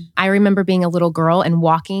 brothers. I remember being a little girl and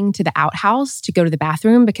walking to the outhouse to go to the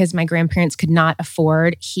bathroom because my grandparents could not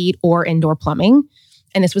afford heat or indoor plumbing.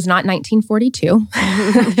 And this was not 1942.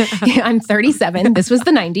 I'm 37. This was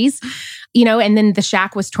the 90s. And then the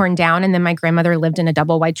shack was torn down, and then my grandmother lived in a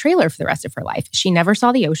double wide trailer for the rest of her life. She never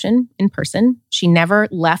saw the ocean in person. She never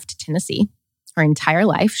left Tennessee her entire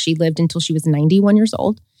life. She lived until she was 91 years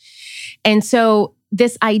old. And so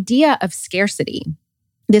this idea of scarcity,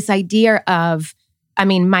 this idea of,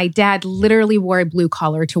 my dad literally wore a blue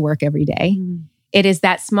collar to work every day. It is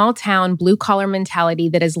that small town blue collar mentality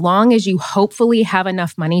that as long as you hopefully have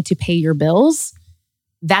enough money to pay your bills,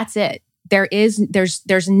 that's it.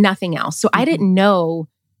 There's nothing else. So I didn't know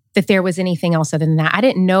that there was anything else other than that. I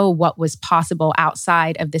didn't know what was possible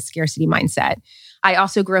outside of the scarcity mindset. I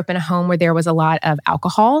also grew up in a home where there was a lot of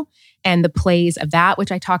alcohol and the plays of that,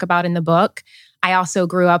 which I talk about in the book. I also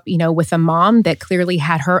grew up, with a mom that clearly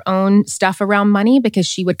had her own stuff around money because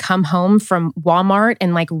she would come home from Walmart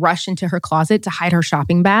and like rush into her closet to hide her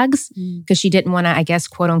shopping bags because she didn't want to, I guess,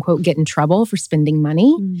 quote unquote, get in trouble for spending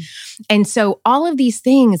money. And so all of these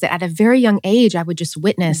things that at a very young age, I would just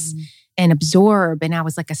witness and absorb. And I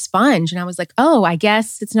was like a sponge. And I was like, oh, I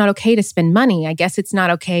guess it's not okay to spend money. I guess it's not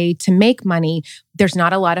okay to make money. There's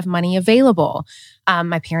not a lot of money available.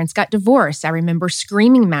 My parents got divorced. I remember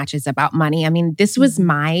screaming matches about money. This was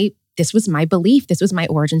my belief. This was my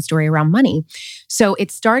origin story around money. So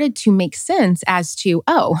it started to make sense as to,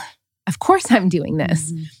 oh, of course I'm doing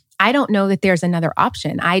this. I don't know that there's another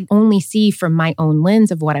option. I only see from my own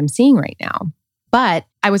lens of what I'm seeing right now. But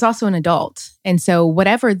I was also an adult. And so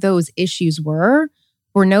whatever those issues were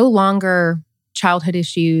no longer childhood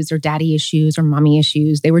issues or daddy issues or mommy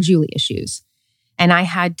issues. They were Julie issues. And I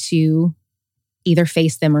had to either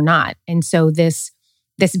face them or not. And so this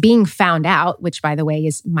being found out, which by the way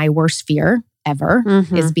is my worst fear ever,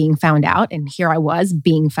 is being found out. And here I was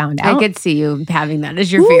being found out. I could see you having that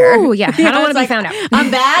as your fear. Ooh, yeah. I don't want to be found out.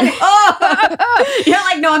 I'm bad. Oh, you're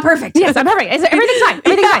like, no, I'm perfect. Yes, I'm perfect. Everything's fine.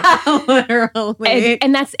 Everything's fine.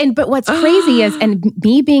 Literally. But what's crazy is, and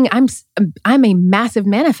me being, I'm a massive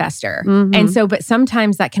manifester. And so, but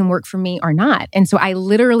sometimes that can work for me or not. And so I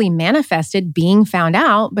literally manifested being found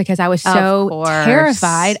out because I was so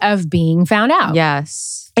terrified of being found out.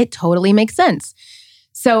 Yes. It totally makes sense.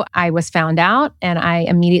 So I was found out and I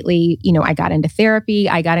immediately, I got into therapy.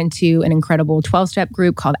 I got into an incredible 12-step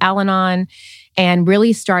group called Al-Anon and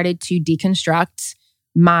really started to deconstruct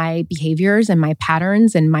my behaviors and my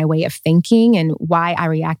patterns and my way of thinking and why I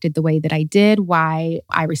reacted the way that I did, why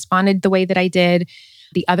I responded the way that I did.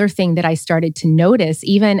 The other thing that I started to notice,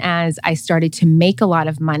 even as I started to make a lot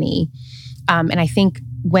of money, and I think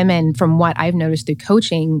women, from what I've noticed through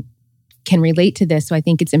coaching, can relate to this. So I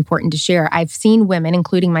think it's important to share. I've seen women,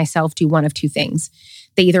 including myself, do one of two things.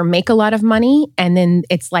 They either make a lot of money and then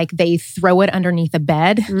it's like they throw it underneath a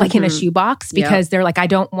bed, like in a shoebox, because they're like, I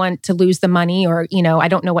don't want to lose the money or, I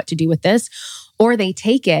don't know what to do with this. Or they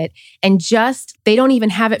take it and they don't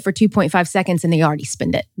even have it for 2.5 seconds and they already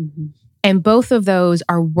spend it. And both of those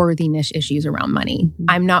are worthiness issues around money.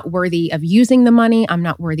 I'm not worthy of using the money. I'm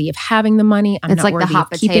not worthy of having the money. It's not like worthy the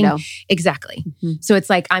hot potato. Exactly. So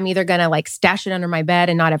it's like, I'm either going to stash it under my bed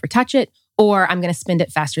and not ever touch it, or I'm going to spend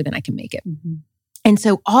it faster than I can make it. And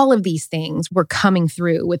so all of these things were coming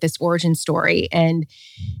through with this origin story and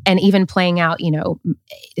even playing out,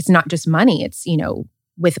 it's not just money. It's,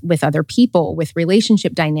 with other people, with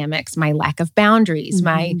relationship dynamics, my lack of boundaries,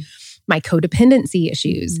 my codependency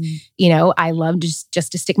issues. I love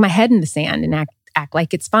just to stick my head in the sand and act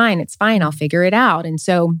like it's fine. It's fine. I'll figure it out. And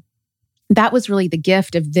so that was really the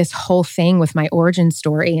gift of this whole thing with my origin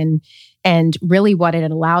story and really what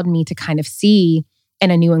it allowed me to kind of see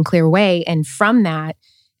in a new and clear way. And from that,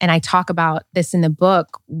 and I talk about this in the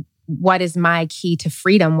book, what is my key to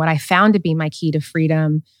freedom? What I found to be my key to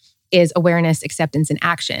freedom is awareness, acceptance, and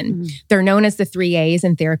action. They're known as the 3 A's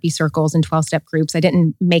in therapy circles and 12-step groups. I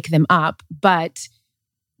didn't make them up, but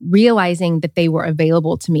realizing that they were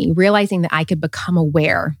available to me, realizing that I could become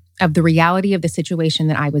aware of the reality of the situation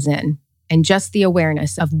that I was in and just the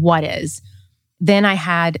awareness of what is, then I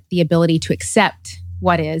had the ability to accept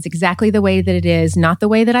what is exactly the way that it is, not the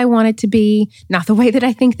way that I want it to be, not the way that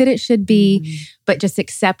I think that it should be, but just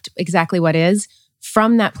accept exactly what is.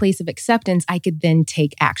 From that place of acceptance, I could then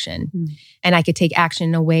take action. And I could take action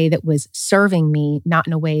in a way that was serving me, not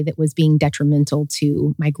in a way that was being detrimental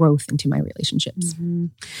to my growth and to my relationships.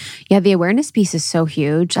 Yeah, the awareness piece is so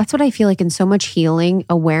huge. That's what I feel like in so much healing,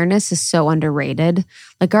 awareness is so underrated.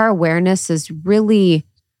 Like our awareness is really,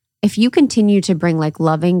 if you continue to bring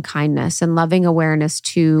loving kindness and loving awareness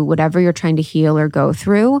to whatever you're trying to heal or go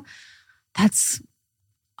through, that's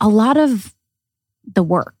a lot of the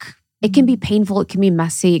work. It can be painful. It can be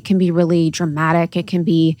messy. It can be really dramatic. It can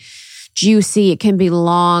be juicy. It can be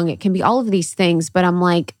long. It can be all of these things. But I'm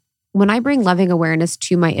like, when I bring loving awareness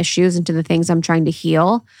to my issues and to the things I'm trying to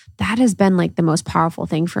heal, that has been the most powerful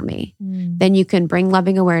thing for me. Then you can bring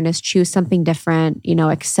loving awareness, choose something different,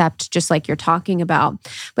 accept just like you're talking about.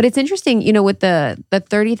 But it's interesting, with the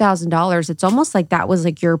 $30,000, it's almost like that was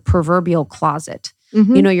your proverbial closet.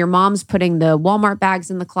 Your mom's putting the Walmart bags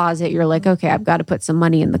in the closet. You're like, okay, I've got to put some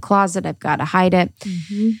money in the closet. I've got to hide it.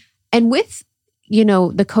 And with,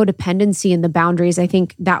 the codependency and the boundaries, I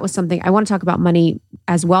think that was something, I want to talk about money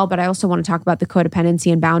as well, but I also want to talk about the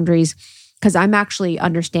codependency and boundaries because I'm actually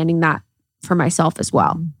understanding that for myself as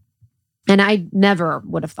well. And I never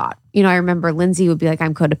would have thought, I remember Lindsay would be like,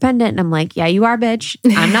 I'm codependent. And I'm like, yeah, you are, bitch.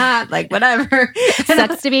 I'm not, whatever.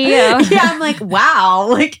 Sucks to be you. Yeah, I'm like,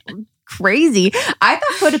 wow, crazy. I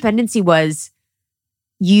thought codependency was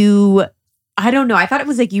I don't know. I thought it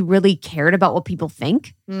was you really cared about what people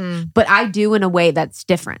think, but I do in a way that's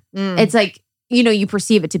different. It's you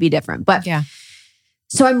perceive it to be different, but yeah.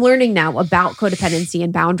 So I'm learning now about codependency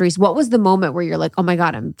and boundaries. What was the moment where you're like, oh my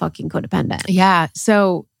God, I'm fucking codependent? Yeah.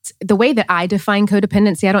 So the way that I define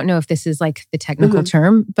codependency, I don't know if this is the technical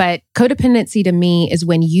term, but codependency to me is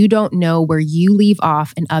when you don't know where you leave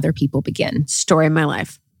off and other people begin. Story of my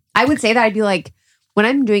life. I would say that I'd be when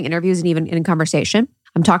I'm doing interviews and even in conversation,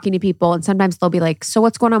 I'm talking to people and sometimes they'll be like, so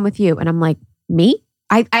what's going on with you? And I'm like, me?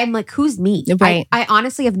 I'm like, who's me? Right. I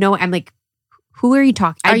honestly have no, I'm like, who are you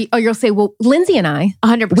talking? You'll say, well, Lindsay and I.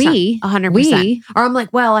 100%. 100%. Or I'm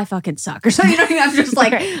like, well, I fucking suck. Or something. I'm just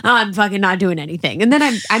like, oh, I'm fucking not doing anything. And then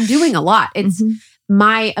I'm doing a lot. It's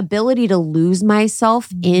my ability to lose myself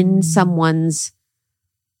in someone's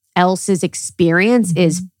else's experience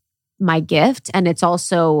is my gift. And it's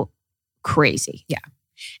also crazy. Yeah.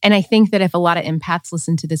 And I think that if a lot of empaths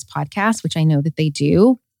listen to this podcast, which I know that they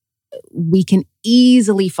do, we can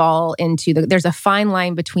easily fall into there's a fine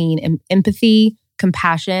line between empathy,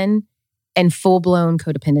 compassion, and full-blown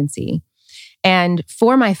codependency. And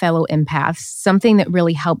for my fellow empaths, something that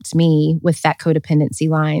really helped me with that codependency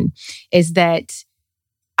line is that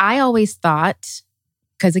I always thought,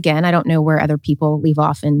 because again, I don't know where other people leave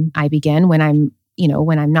off and I begin when I'm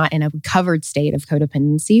not in a recovered state of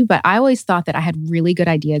codependency, but I always thought that I had really good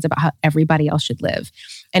ideas about how everybody else should live.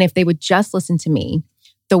 And if they would just listen to me,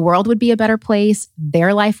 the world would be a better place.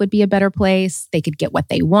 Their life would be a better place. They could get what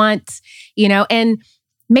they want, and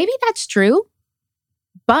maybe that's true.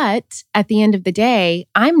 But at the end of the day,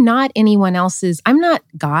 I'm not anyone else's. I'm not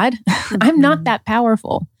God. I'm not that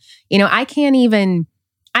powerful. I can't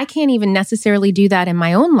even necessarily do that in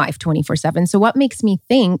my own life 24/7. So what makes me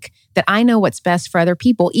think that I know what's best for other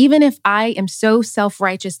people, even if I am so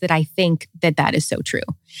self-righteous that I think that that is so true?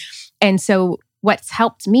 And so what's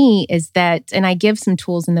helped me is that, and I give some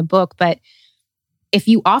tools in the book, but if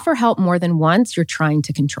you offer help more than once, you're trying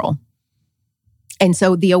to control. And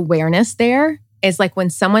so the awareness there is like when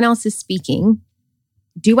someone else is speaking,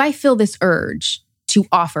 do I feel this urge to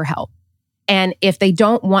offer help? And if they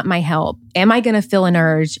don't want my help, am I going to feel an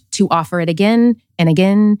urge to offer it again and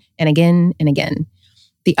again and again and again?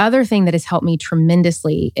 The other thing that has helped me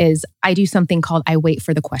tremendously is I do something called I wait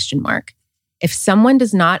for the question mark. If someone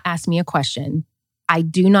does not ask me a question, I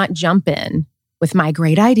do not jump in with my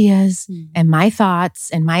great ideas and my thoughts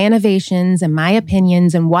and my innovations and my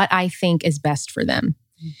opinions and what I think is best for them.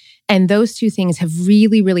 And those two things have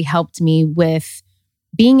really, really helped me with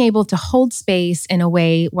being able to hold space in a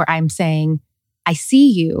way where I'm saying, I see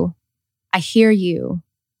you, I hear you,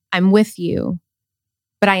 I'm with you,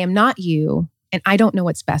 but I am not you, and I don't know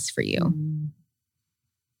what's best for you.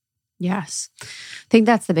 Yes. I think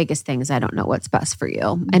that's the biggest thing is I don't know what's best for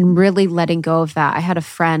you. And really letting go of that. I had a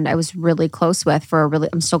friend I was really close with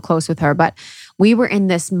I'm still close with her, but we were in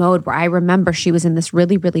this mode where I remember she was in this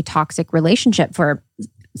really, really toxic relationship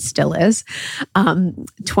still is,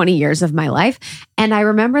 20 years of my life. And I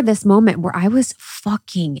remember this moment where I was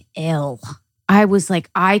fucking ill. I was like,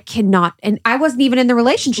 I cannot, and I wasn't even in the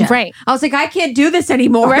relationship. Right. I was like, I can't do this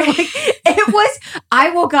anymore. Right. I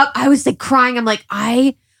woke up, I was like crying. I'm like,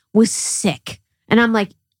 I was sick. And I'm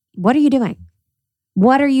like, what are you doing?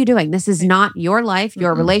 What are you doing? This is not your life,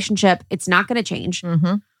 your relationship. It's not going to change.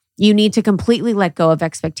 You need to completely let go of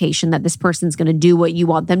expectation that this person's going to do what you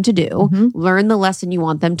want them to do, learn the lesson you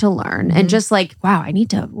want them to learn. And just like, wow, I need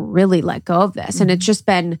to really let go of this. And it's just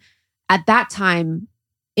been, at that time,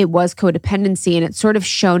 it was codependency and it's sort of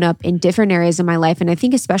shown up in different areas of my life. And I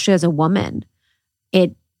think especially as a woman,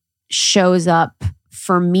 it shows up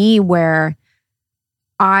for me where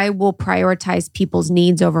I will prioritize people's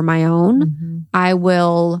needs over my own. I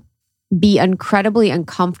will be incredibly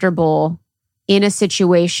uncomfortable in a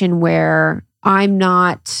situation where I'm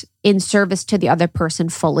not in service to the other person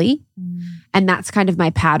fully. And that's kind of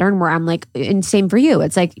my pattern where I'm like, and same for you.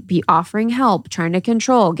 It's like be offering help, trying to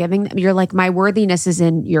control, giving them, you're like, my worthiness is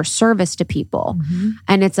in your service to people.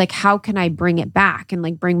 And it's like, how can I bring it back and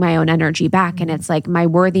like bring my own energy back? And it's like, my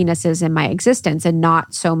worthiness is in my existence and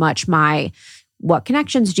not so much what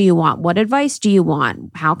connections do you want? What advice do you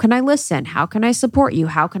want? How can I listen? How can I support you?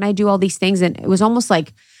 How can I do all these things? And it was almost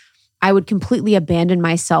like I would completely abandon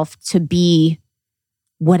myself to be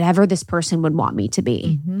whatever this person would want me to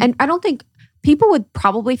be. And I don't think people would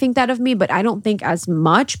probably think that of me, but I don't think as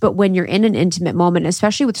much. But when you're in an intimate moment,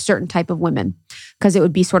 especially with certain type of women, because it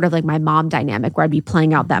would be sort of like my mom dynamic where I'd be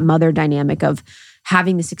playing out that mother dynamic of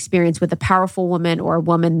having this experience with a powerful woman or a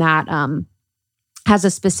woman that has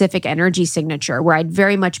a specific energy signature where I'd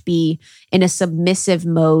very much be in a submissive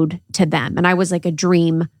mode to them. And I was like a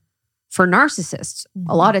dream for narcissists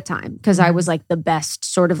a lot of time because I was like the best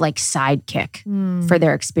sort of like sidekick for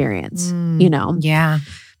their experience, Yeah.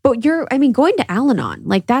 But going to Al-Anon,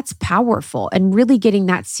 like that's powerful and really getting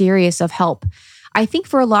that serious of help. I think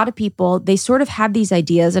for a lot of people, they sort of have these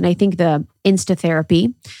ideas, and I think the Insta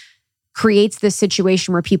therapy creates this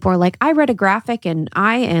situation where people are like, I read a graphic and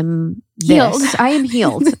I am Healed. I am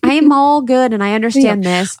healed. I am all good and I understand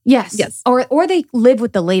this. Yes. Yes. Or they live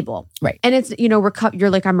with the label. Right. And it's, you're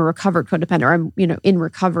like, I'm a recovered codependent, or I'm, in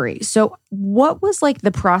recovery. So what was like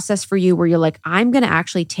the process for you where you're like, I'm going to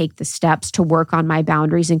actually take the steps to work on my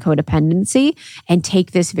boundaries and codependency and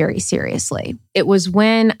take this very seriously? It was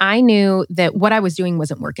when I knew that what I was doing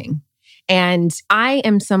wasn't working. And I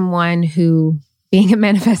am someone who, being a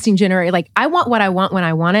manifesting generator, like I want what I want when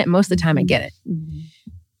I want it. Most of the time I get it. Mm-hmm.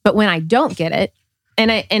 But when I don't get it,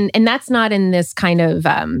 and that's not in this kind of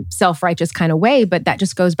self-righteous kind of way, but that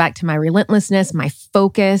just goes back to my relentlessness, my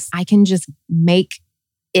focus. I can just make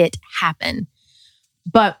it happen.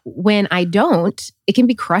 But when I don't, it can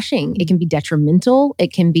be crushing. It can be detrimental.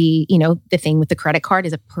 It can be, the thing with the credit card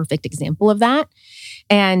is a perfect example of that.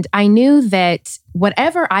 And I knew that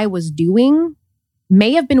whatever I was doing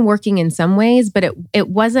may have been working in some ways, but it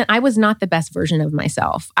wasn't, I was not the best version of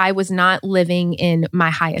myself. I was not living in my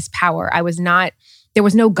highest power. There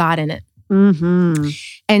was no God in it. Mm-hmm.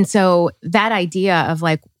 And so that idea of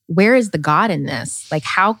like, where is the God in this? Like,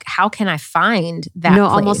 how can I find that place?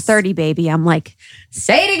 Almost 30, baby. I'm like,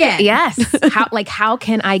 say it again. Yes. How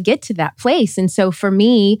can I get to that place? And so for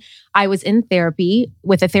me, I was in therapy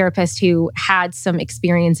with a therapist who had some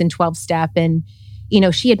experience in 12-step. And,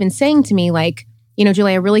 she had been saying to me like,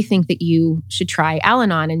 Julie, I really think that you should try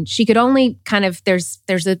Al-Anon. And she could only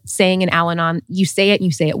there's a saying in Al-Anon, you say it and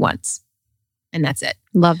you say it once. And that's it.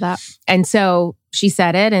 Love that. And so she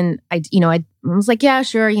said it and I was like, yeah,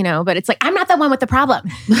 sure, but it's like, I'm not the one with the problem.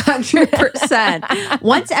 100%.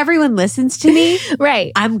 Once everyone listens to me,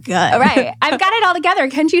 right, I'm good. Right. I've got it all together.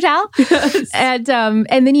 Can't you tell? Yes. And then,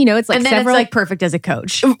 it's like and then several. It's like perfect as a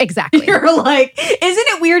coach. Exactly. You're like, isn't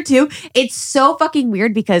it weird too? It's so fucking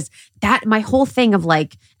weird because my whole thing of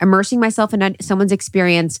like immersing myself in someone's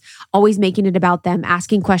experience, always making it about them,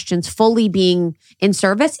 asking questions, fully being in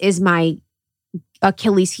service is my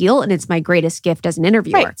Achilles heel, and it's my greatest gift as an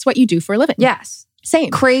interviewer. Right. It's what you do for a living. Yes.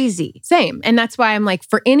 Same. Crazy. Same. And that's why I'm like,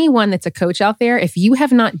 for anyone that's a coach out there, if you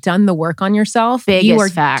have not done the work on yourself,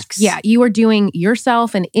 facts. Yeah, you are doing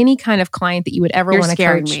yourself and any kind of client that you would ever want to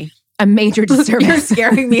coach me. A major disservice. You're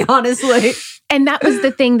scaring me, honestly. And that was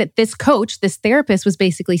the thing that this coach, this therapist was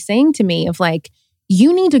basically saying to me of like,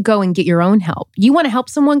 you need to go and get your own help. You want to help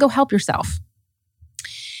someone, go help yourself.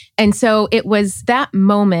 And so it was that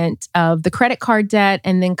moment of the credit card debt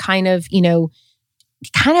and then kind of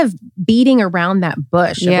beating around that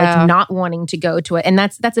bush of like not wanting to go to it. And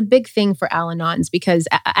that's a big thing for Al-Anons because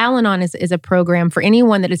Al-Anon is a program for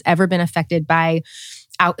anyone that has ever been affected by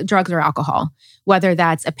drugs or alcohol, whether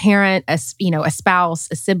that's a parent, a spouse,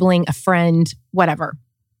 a sibling, a friend, whatever.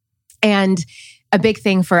 And a big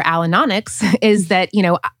thing for Al-Anonics is that,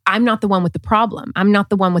 I'm not the one with the problem. I'm not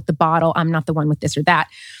the one with the bottle. I'm not the one with this or that.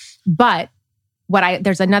 But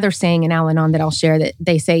there's another saying in Al-Anon that I'll share that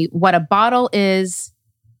they say, what a bottle is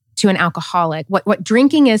to an alcoholic, what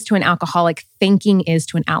drinking is to an alcoholic, thinking is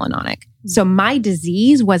to an Al-Anonic. So my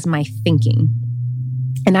disease was my thinking.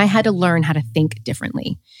 And I had to learn how to think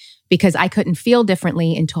differently because I couldn't feel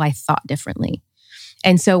differently until I thought differently.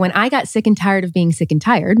 And so when I got sick and tired of being sick and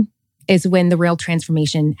tired is when the real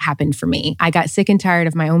transformation happened for me. I got sick and tired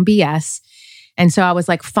of my own BS. And so I was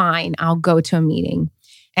like, fine, I'll go to a meeting.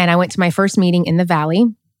 And I went to my first meeting in the Valley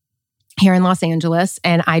here in Los Angeles.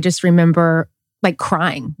 And I just remember like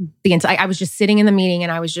crying. I was just sitting in the meeting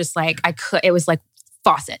and I was just like, it was like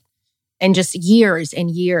faucet. And just years and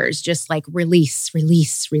years, just like release.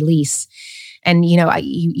 And,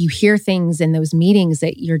 you hear things in those meetings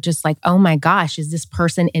that you're just like, oh my gosh, is this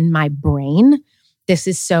person in my brain? This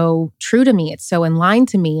is so true to me. It's so in line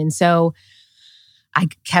to me. And so I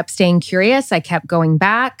kept staying curious. I kept going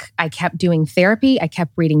back. I kept doing therapy. I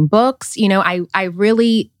kept reading books. I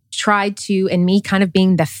really tried to, and me kind of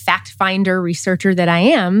being the fact finder researcher that I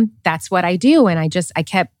am, that's what I do. And I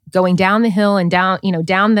kept going down the hill and down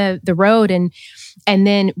the road and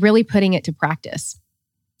then really putting it to practice.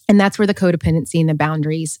 And that's where the codependency and the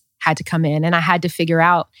boundaries had to come in. And I had to figure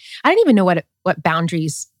out, I didn't even know what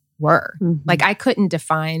boundaries were. Mm-hmm. Like I couldn't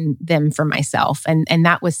define them for myself. And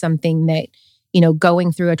that was something that,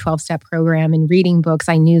 going through a 12-step program and reading books,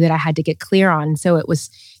 I knew that I had to get clear on. So it was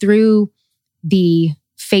through the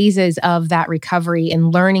phases of that recovery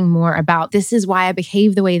and learning more about this is why I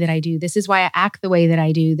behave the way that I do. This is why I act the way that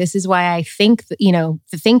I do. This is why I think,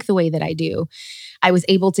 think the way that I do. I was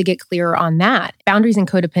able to get clearer on that. Boundaries and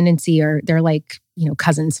codependency they're like,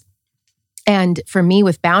 cousins. And for me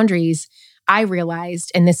with boundaries, I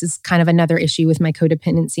realized, and this is kind of another issue with my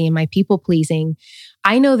codependency and my people pleasing,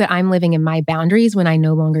 I know that I'm living in my boundaries when I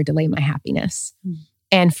no longer delay my happiness. Mm.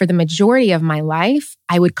 And for the majority of my life,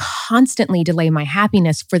 I would constantly delay my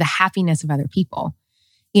happiness for the happiness of other people.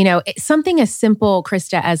 It's something as simple,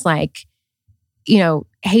 Krista, as like,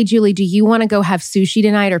 hey, Julie, do you want to go have sushi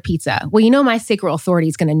tonight or pizza? Well, my sacral authority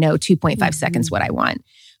is going to know 2.5 seconds what I want.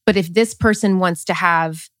 But if this person wants to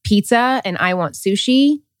have pizza and I want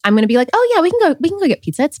sushi, I'm going to be like, oh yeah, we can go get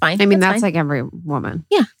pizza. It's fine. I mean, that's fine. like every woman.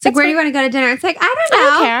 Yeah. It's like, where do you want to go to dinner? It's like, I don't know. I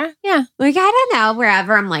don't care. Yeah. Like, I don't know.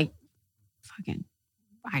 Wherever. I'm like, fucking,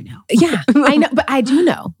 I know. Yeah, I know, but I do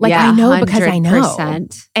know. Like, I know because I know.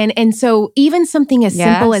 And so even something as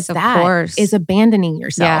simple as that is abandoning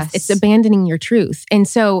yourself. Yes. It's abandoning your truth. And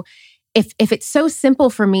so if it's so simple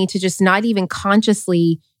for me to just not even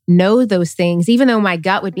consciously know those things, even though my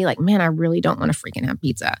gut would be like, man, I really don't want to freaking have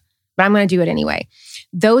pizza, but I'm going to do it anyway.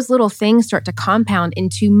 Those little things start to compound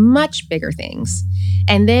into much bigger things.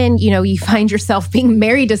 And then, you find yourself being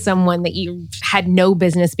married to someone that you had no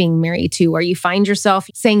business being married to, or you find yourself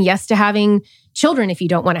saying yes to having children if you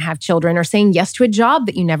don't want to have children, or saying yes to a job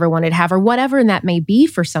that you never wanted to have, or whatever that may be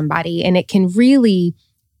for somebody. And it can really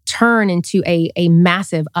turn into a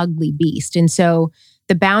massive, ugly beast. And so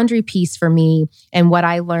the boundary piece for me and what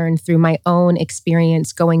I learned through my own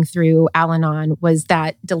experience going through Al-Anon was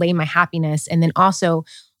that delay my happiness. And then also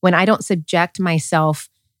when I don't subject myself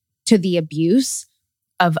to the abuse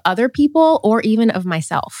of other people or even of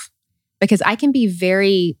myself, because I can be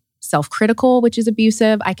very self-critical, which is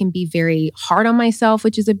abusive. I can be very hard on myself,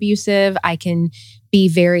 which is abusive. I can be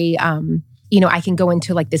very, I can go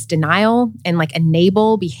into like this denial and like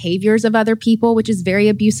enable behaviors of other people, which is very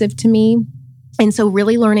abusive to me. And so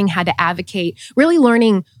really learning how to advocate, really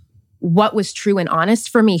learning what was true and honest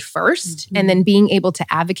for me first, and then being able to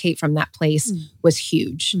advocate from that place was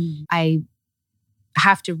huge. I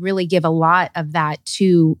have to really give a lot of that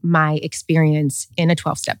to my experience in a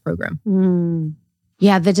 12-step program.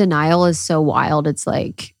 Yeah, the denial is so wild. It's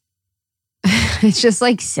like, it's just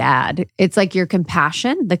like sad. It's like the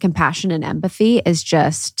compassion and empathy is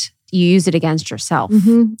just, you use it against yourself.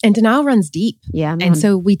 And denial runs deep. Yeah. Man. And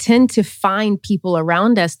so we tend to find people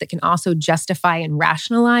around us that can also justify and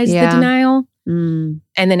rationalize the denial. And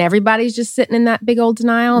then everybody's just sitting in that big old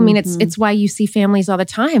denial. I mean, it's why you see families all the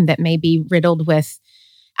time that may be riddled with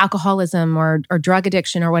alcoholism or drug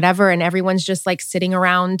addiction or whatever, and everyone's just like sitting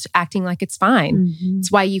around acting like it's fine. It's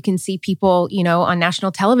why you can see people, on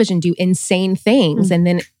national television do insane things, and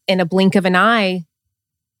then in a blink of an eye,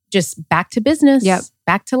 just back to business,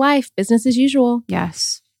 back to life, business as usual.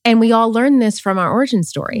 Yes. And we all learn this from our origin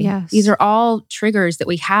story. Yes. These are all triggers that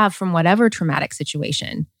we have from whatever traumatic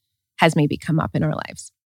situation has maybe come up in our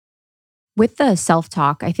lives. With the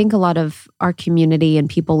self-talk, I think a lot of our community and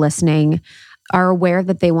people listening are aware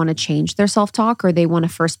that they want to change their self-talk, or they want to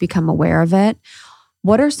first become aware of it.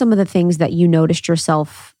 What are some of the things that you noticed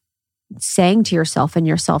yourself saying to yourself in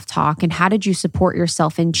your self-talk, and how did you support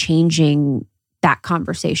yourself in changing that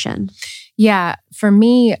conversation? Yeah, for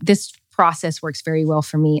me, this process works very well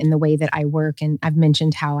for me in the way that I work. And I've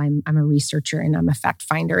mentioned how I'm a researcher and I'm a fact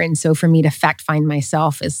finder. And so for me to fact find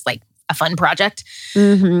myself is like a fun project.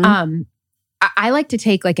 I like to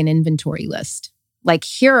take like an inventory list. Like,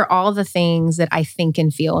 here are all the things that I think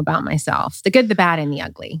and feel about myself, the good, the bad, and the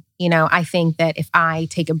ugly. I think that if I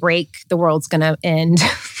take a break, the world's going to end.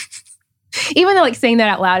 Even though like saying that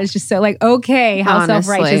out loud is just so like, okay, how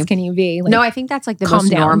self-righteous can you be? Like, no, I think that's like the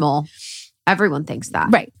most normal. Everyone thinks that.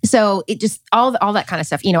 Right. So it just, all that kind of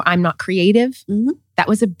stuff. I'm not creative. That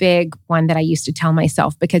was a big one that I used to tell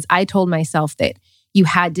myself, because I told myself that you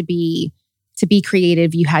had to be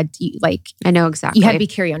creative. You had to I know exactly. You had to be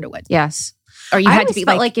Carrie Underwood. Yes. Or you had to be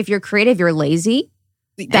like if you're creative, you're lazy.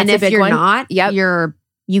 And if you're not,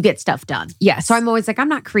 you get stuff done. Yes. So I'm always like, I'm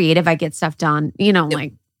not creative. I get stuff done.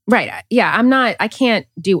 Like. Right. Yeah. I can't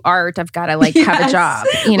do art. I've got to have a job,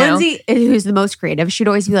 Lindsay, who's the most creative, she'd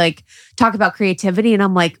always be like, talk about creativity. And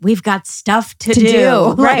I'm like, we've got stuff to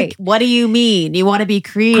do. Right. Like, what do you mean? You want to be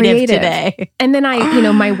creative today? And then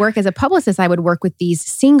my work as a publicist, I would work with these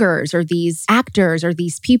singers or these actors or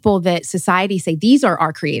these people that society say, these are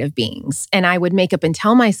our creative beings. And I would make up and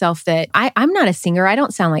tell myself that I'm not a singer. I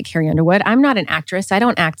don't sound like Carrie Underwood. I'm not an actress. I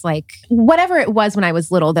don't act like whatever it was when I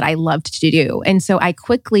was little that I loved to do. And so I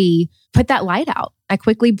quickly put that light out. I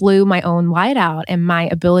quickly blew my own light out and my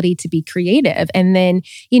ability to be creative. And then,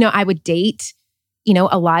 I would date,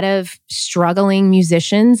 a lot of struggling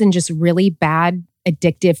musicians and just really bad,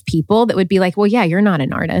 addictive people that would be like, well, yeah, you're not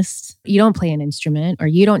an artist. You don't play an instrument, or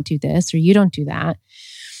you don't do this, or you don't do that.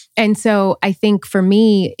 And so I think for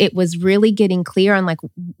me, it was really getting clear on like,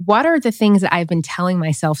 what are the things that I've been telling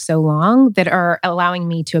myself so long that are allowing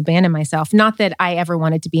me to abandon myself? Not that I ever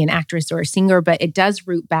wanted to be an actress or a singer, but it does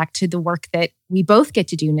root back to the work that we both get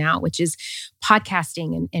to do now, which is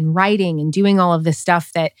podcasting and writing and doing all of this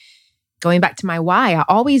stuff that, going back to my why, I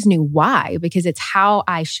always knew why, because it's how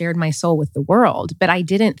I shared my soul with the world. But I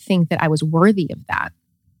didn't think that I was worthy of that.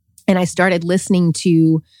 And I started listening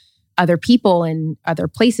to other people and other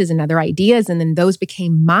places and other ideas. And then those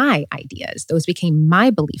became my ideas. Those became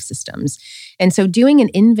my belief systems. And so doing an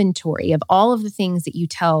inventory of all of the things that you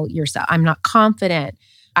tell yourself, I'm not confident,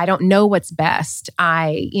 I don't know what's best,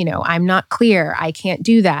 I'm not clear, I can't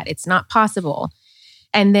do that, it's not possible.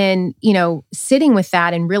 And then, sitting with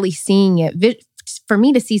that and really seeing it, for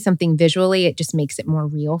me to see something visually, it just makes it more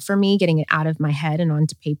real for me, getting it out of my head and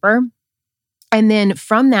onto paper. And then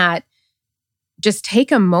from that, just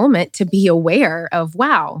take a moment to be aware of,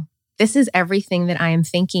 wow, this is everything that I am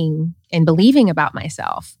thinking and believing about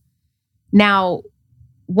myself. Now,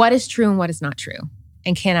 what is true and what is not true?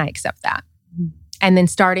 And can I accept that? And then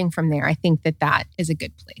starting from there, I think that is a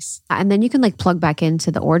good place. And then you can like plug back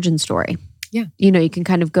into the origin story. Yeah. You can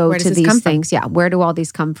kind of go to these things. Yeah. Where do all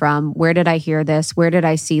these come from? Where did I hear this? Where did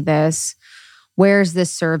I see this? Where is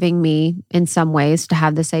this serving me in some ways to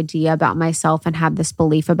have this idea about myself and have this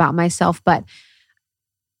belief about myself? But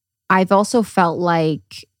I've also felt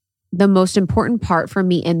like the most important part for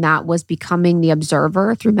me in that was becoming the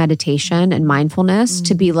observer through meditation and mindfulness,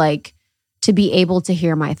 to be able to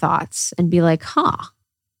hear my thoughts and be like,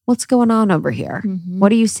 what's going on over here? Mm-hmm.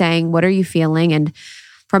 What are you saying? What are you feeling? And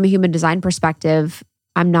from a human design perspective,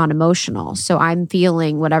 I'm not emotional. So I'm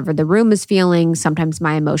feeling whatever the room is feeling. Sometimes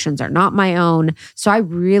my emotions are not my own. So I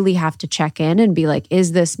really have to check in and be like,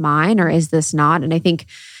 is this mine or is this not? And I think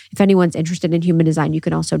if anyone's interested in human design, you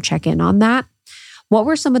can also check in on that. What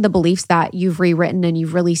were some of the beliefs that you've rewritten and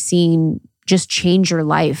you've really seen just change your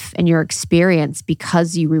life and your experience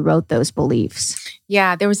because you rewrote those beliefs?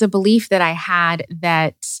 Yeah, there was a belief that I had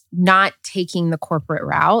that not taking the corporate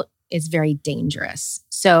route is very dangerous.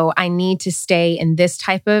 So I need to stay in this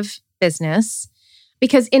type of business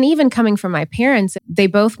because, and even coming from my parents, they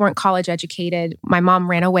both weren't college educated. My mom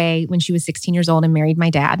ran away when she was 16 years old and married my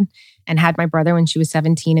dad and had my brother when she was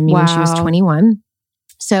 17 and me when she was 21.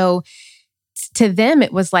 So to them,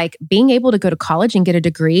 it was like being able to go to college and get a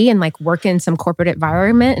degree and like work in some corporate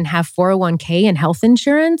environment and have 401k and health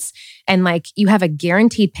insurance. And like you have a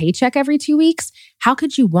guaranteed paycheck every 2 weeks. How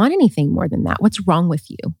could you want anything more than that? What's wrong with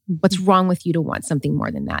you? What's wrong with you to want something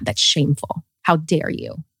more than that? That's shameful. How dare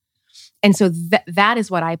you? And so that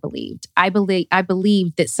is what I believed. I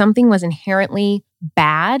believed that something was inherently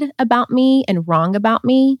bad about me and wrong about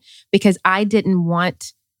me because I didn't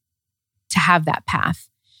want to have that path.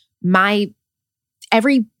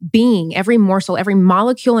 Every being, every morsel, every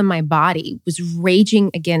molecule in my body was raging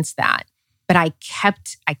against that. But I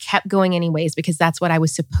kept going anyways because that's what I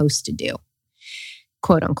was supposed to do,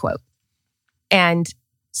 quote unquote. And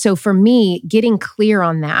so for me, getting clear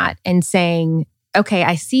on that and saying, okay,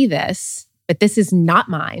 I see this, but this is not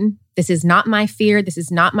mine. This is not my fear. This is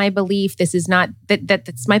not my belief. This is not,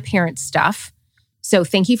 that's my parents' stuff. So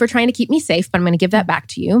thank you for trying to keep me safe, but I'm going to give that back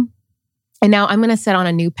to you. And now I'm going to set on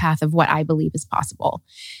a new path of what I believe is possible.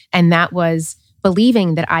 And that was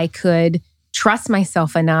believing that I could trust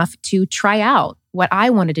myself enough to try out what I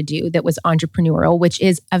wanted to do that was entrepreneurial, which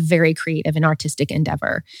is a very creative and artistic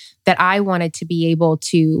endeavor. That I wanted to be able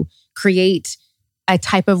to create a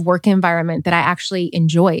type of work environment that I actually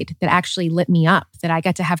enjoyed, that actually lit me up, that I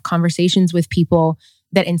got to have conversations with people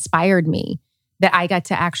that inspired me, that I got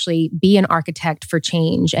to actually be an architect for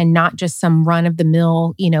change and not just some run of the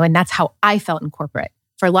mill, and that's how I felt in corporate.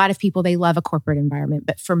 For a lot of people, they love a corporate environment,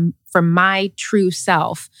 but for my true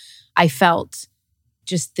self, I felt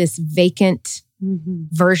just this vacant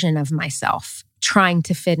version of myself trying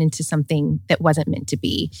to fit into something that wasn't meant to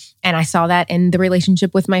be. And I saw that in the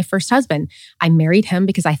relationship with my first husband. I married him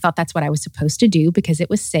because I thought that's what I was supposed to do because it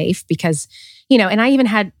was safe, because, and I even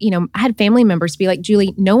had, I had family members be like,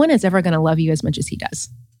 Julie, no one is ever going to love you as much as he does.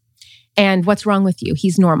 And what's wrong with you?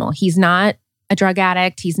 He's normal. He's not a drug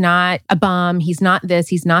addict. He's not a bum. He's not this.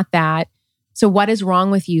 He's not that. So what is wrong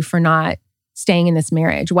with you for not staying in this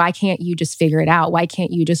marriage? Why can't you just figure it out? Why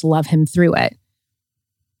can't you just love him through it?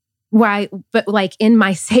 Why? But like in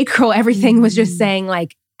my sacral, everything was just saying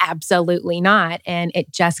like, absolutely not. And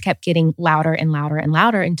it just kept getting louder and louder and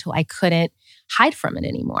louder until I couldn't hide from it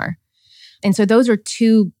anymore. And so those are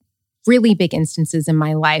two really big instances in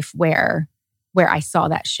my life where I saw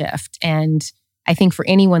that shift. And I think for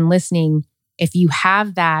anyone listening, if you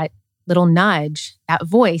have that little nudge, that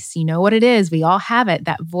voice, you know what it is. We all have it.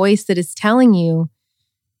 That voice that is telling you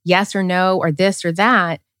yes or no or this or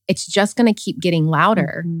that. It's just going to keep getting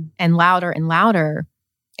louder and louder and louder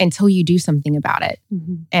until you do something about it.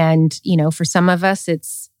 And, you know, for some of us,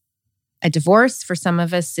 it's a divorce. For some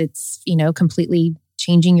of us, it's, you know, completely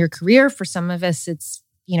changing your career. For some of us, it's,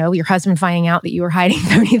 you know, your husband finding out that you were hiding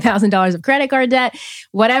 $30,000 of credit card debt,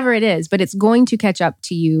 whatever it is, but it's going to catch up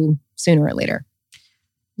to you sooner or later.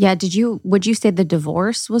 Yeah. Would you say the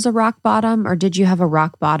divorce was a rock bottom, or did you have a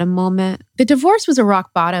rock bottom moment? The divorce was a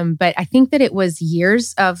rock bottom, but I think that it was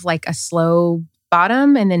years of like a slow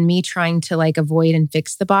bottom and then me trying to like avoid and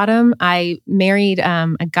fix the bottom. I married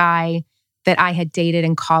a guy that I had dated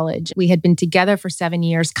in college. We had been together for 7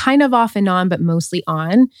 years, kind of off and on, but mostly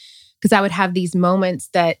on, because I would have these moments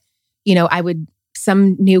that, you know,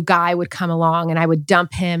 some new guy would come along and I would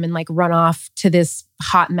dump him and like run off to this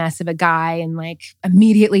hot mess of a guy and like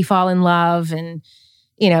immediately fall in love. And,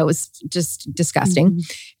 you know, it was just disgusting.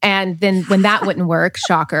 And then when that wouldn't work,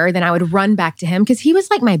 shocker, then I would run back to him because he was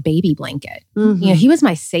like my baby blanket. You know, he was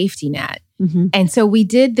my safety net. And so we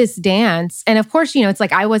did this dance. And of course, you know, it's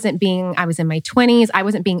like I was in my 20s. I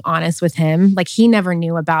wasn't being honest with him. Like he never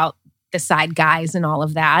knew about the side guys and all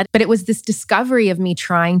of that. But it was this discovery of me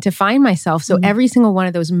trying to find myself. So every single one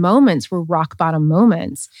of those moments were rock bottom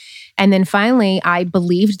moments. And then finally, I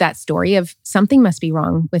believed that story of something must be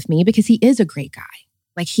wrong with me because he is a great guy.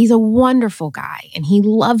 Like he's a wonderful guy and he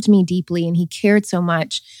loved me deeply and he cared so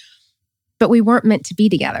much. But we weren't meant to be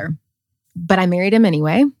together. But I married him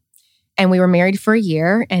anyway. And we were married for a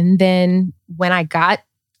year. And then when I got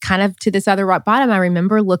kind of to this other rock bottom, I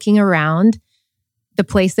remember looking around the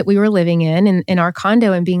place that we were living in our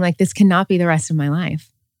condo and being like, this cannot be the rest of my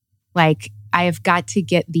life. Like, I have got to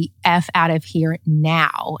get the F out of here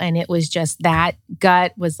now. And it was just that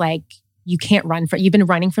gut was like, you can't run from, you've been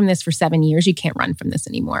running from this for 7 years. You can't run from this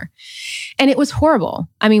anymore. And it was horrible.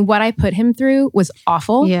 I mean, what I put him through was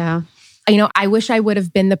awful. Yeah. You know, I wish I would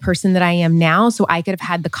have been the person that I am now so I could have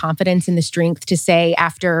had the confidence and the strength to say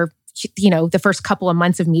after, you know, the first couple of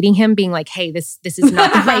months of meeting him being like, hey, this is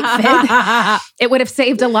not the right fit. It would have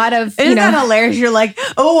saved a lot of, Isn't that hilarious? You're like,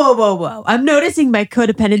 whoa. I'm noticing my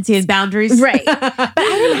codependency and boundaries. Right. But I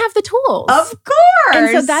didn't have the tools. Of course. And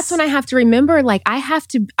so that's when I have to remember, like, I have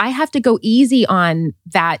to go easy on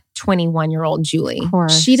that 21-year-old Julie. Of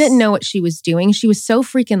course. She didn't know what she was doing. She was so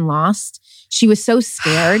freaking lost. She was so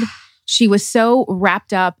scared. She was so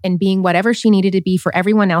wrapped up in being whatever she needed to be for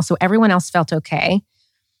everyone else, so everyone else felt okay.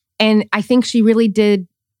 And I think she really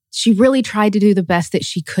tried to do the best that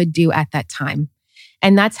she could do at that time.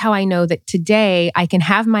 And that's how I know that today I can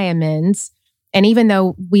have my amends. And even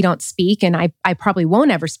though we don't speak, and I probably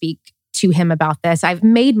won't ever speak to him about this, I've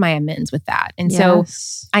made my amends with that. And so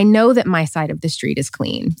I know that my side of the street is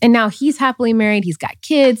clean. And now he's happily married. He's got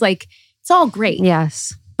kids. Like, it's all great.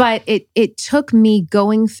 Yes. But it took me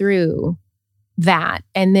going through that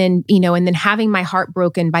and then having my heart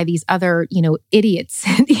broken by these other, idiots,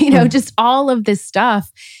 just all of this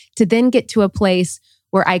stuff to then get to a place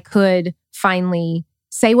where I could finally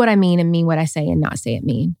say what I mean and mean what I say and not say it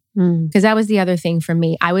mean. Because that was the other thing for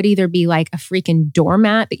me. I would either be like a freaking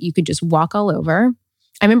doormat that you could just walk all over.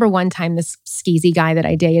 I remember one time this skeezy guy that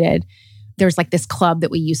I dated, there's like this club that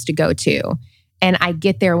we used to go to. And I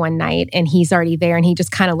get there one night and he's already there and he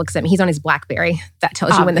just kind of looks at me. He's on his BlackBerry. That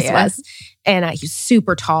tells you when this was. And he's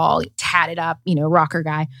super tall, tatted up, rocker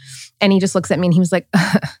guy. And he just looks at me and he was like,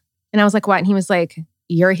 and I was like, what? And he was like,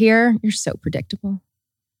 you're here? You're so predictable.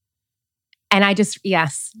 And I just,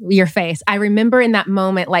 yes, your face. I remember in that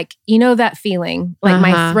moment, like, that feeling, like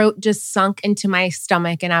my throat just sunk into my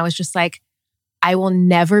stomach. And I was just like, I will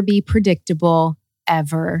never be predictable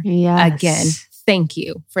ever again. Thank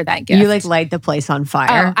you for that gift. You light the place on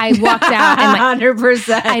fire. Oh, I walked out and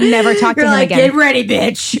 100%. I never talked to him again. Get ready,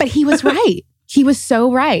 bitch. But he was right. He was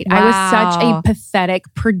so right. Wow. I was such a pathetic,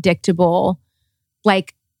 predictable,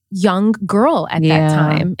 young girl at that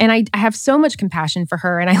time. And I have so much compassion for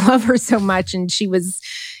her and I love her so much. And she was,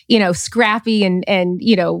 scrappy and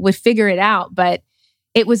would figure it out. But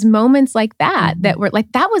it was moments like that that were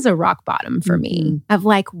that was a rock bottom for me of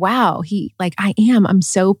wow, I'm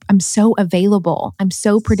so available. I'm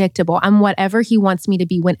so predictable. I'm whatever he wants me to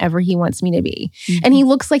be whenever he wants me to be. And he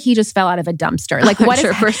looks like he just fell out of a dumpster.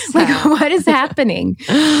 What is happening?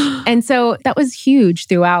 And so that was huge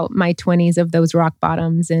throughout my 20s of those rock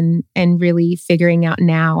bottoms and really figuring out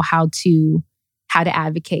now how to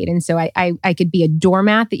advocate. And so I could be a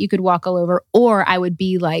doormat that you could walk all over, or I would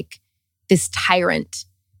be like this tyrant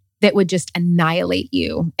that would just annihilate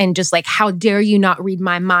you and just like, how dare you not read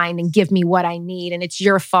my mind and give me what I need? And it's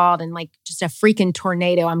your fault. And like just a freaking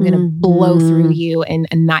tornado, I'm going to blow through you and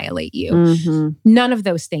annihilate you. None of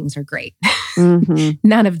those things are great.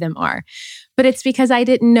 None of them are. But it's because I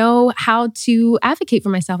didn't know how to advocate for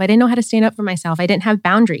myself. I didn't know how to stand up for myself. I didn't have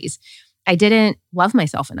boundaries. I didn't love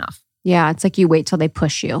myself enough. Yeah, it's like you wait till they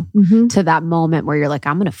push you to that moment where you're like,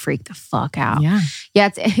 I'm going to freak the fuck out. Yeah. Yeah,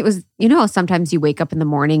 it was, sometimes you wake up in the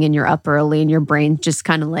morning and you're up early and your brain's just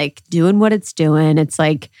kind of like doing what it's doing. It's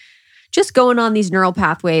like just going on these neural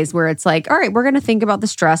pathways where it's like, all right, we're going to think about the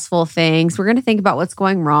stressful things. We're going to think about what's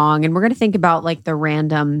going wrong. And we're going to think about like the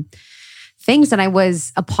random things. And I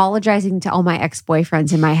was apologizing to all my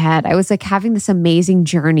ex-boyfriends in my head. I was like having this amazing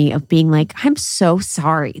journey of being like, I'm so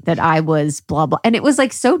sorry that I was blah, blah. And it was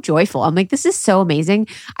like so joyful. I'm like, this is so amazing.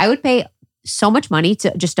 I would pay so much money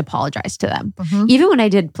to just apologize to them. Even when I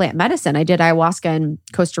did plant medicine, I did ayahuasca in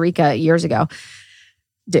Costa Rica years ago.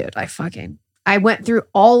 Dude, I went through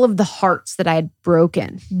all of the hearts that I had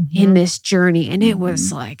broken in this journey. And it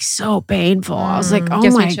was like so painful. I was like,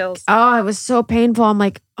 it was so painful. I'm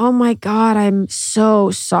like, oh my God, I'm so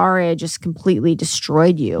sorry. I just completely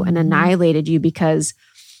destroyed you and annihilated you, because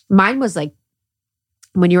mine was like,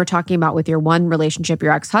 when you were talking about with your one relationship,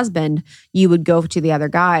 your ex-husband, you would go to the other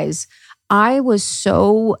guys. I was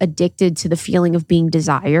so addicted to the feeling of being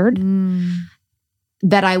desired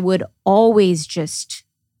that I would always just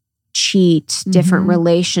cheat, different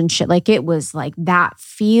relationship. Like it was like that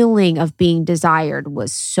feeling of being desired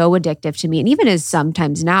was so addictive to me. And even as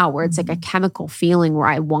sometimes now where it's like a chemical feeling where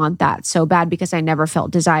I want that so bad because I never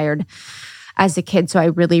felt desired as a kid. So I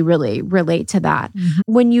really, really relate to that.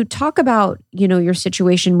 When you talk about, your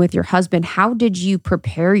situation with your husband, how did you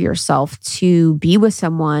prepare yourself to be with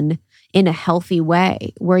someone in a healthy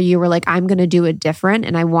way where you were like, I'm going to do it different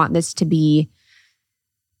and I want this to be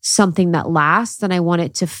something that lasts and I want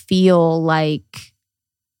it to feel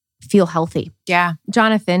healthy. Yeah.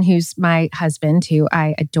 Jonathan, who's my husband, who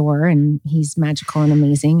I adore, and he's magical and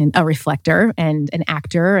amazing and a reflector and an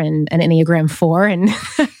actor and an Enneagram 4 and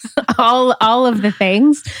all of the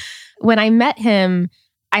things. When I met him,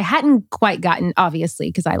 I hadn't quite gotten, obviously,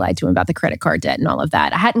 because I lied to him about the credit card debt and all of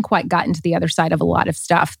that. I hadn't quite gotten to the other side of a lot of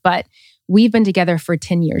stuff, but we've been together for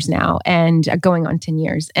 10 years now and going on 10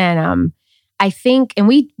 years. And I think, and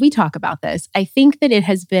we talk about this, I think that it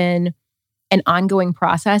has been an ongoing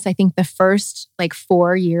process. I think the first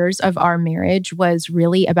 4 years of our marriage was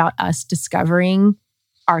really about us discovering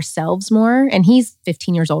ourselves more. And he's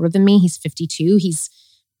 15 years older than me. He's 52. He's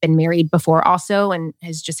been married before also and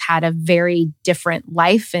has just had a very different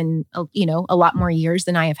life and, a lot more years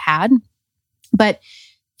than I have had. But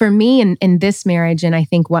for me in this marriage, and I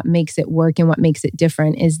think what makes it work and what makes it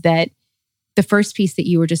different is that the first piece that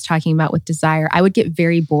you were just talking about with desire, I would get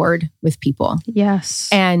very bored with people. Yes.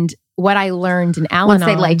 And what I learned in Al-Anon— once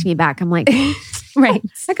they liked me back, I'm like, right,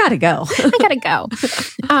 I gotta go. I gotta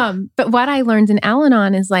go. But what I learned in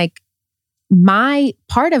Al-Anon is my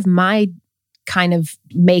part of my kind of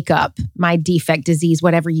makeup, my defect, disease,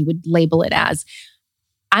 whatever you would label it as,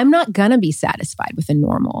 I'm not gonna be satisfied with a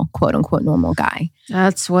normal, quote unquote, normal guy.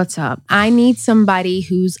 That's what's up. I need somebody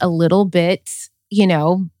who's a little bit,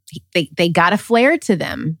 they got a flair to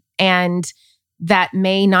them, and that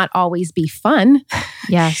may not always be fun.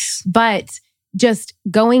 Yes. But just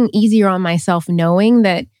going easier on myself, knowing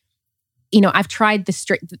that, I've tried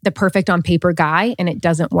the perfect on paper guy and it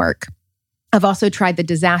doesn't work. I've also tried the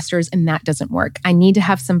disasters and that doesn't work. I need to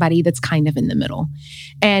have somebody that's kind of in the middle.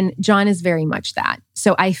 And John is very much that.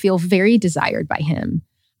 So I feel very desired by him.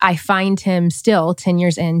 I find him still 10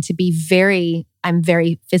 years in to be I'm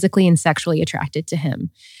very physically and sexually attracted to him.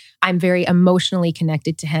 I'm very emotionally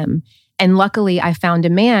connected to him. And luckily, I found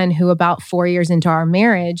a man who about 4 years into our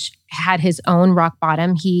marriage had his own rock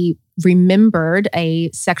bottom. He remembered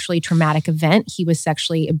a sexually traumatic event. He was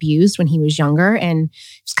sexually abused when he was younger. And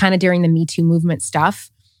it was kind of during the Me Too movement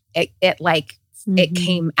stuff. It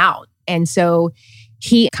came out. And so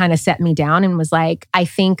he kind of set me down and was like, I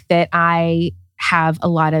think that I have a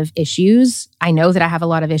lot of issues. I know that I have a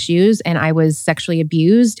lot of issues and I was sexually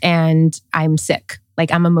abused and I'm sick.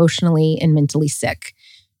 I'm emotionally and mentally sick.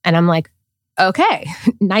 And I'm like, okay,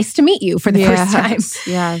 nice to meet you for the first time.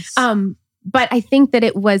 Yes. But I think that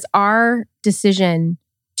it was our decision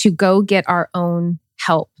to go get our own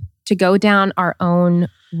help, to go down our own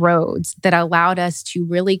roads that allowed us to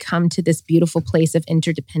really come to this beautiful place of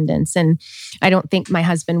interdependence. And I don't think my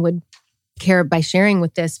husband would care by sharing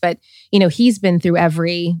with this, but he's been through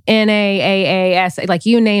every NAAAS, like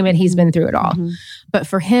you name it, he's been through it all. But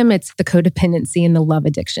for him, it's the codependency and the love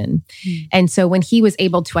addiction. And so when he was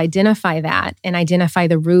able to identify that and identify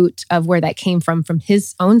the root of where that came from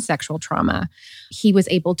his own sexual trauma, he was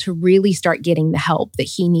able to really start getting the help that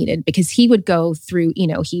he needed, because he would go through,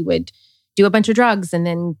 he would do a bunch of drugs and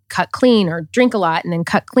then cut clean, or drink a lot and then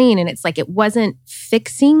cut clean. And it's like, it wasn't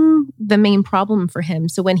fixing the main problem for him.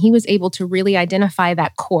 So when he was able to really identify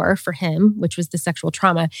that core for him, which was the sexual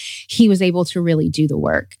trauma, he was able to really do the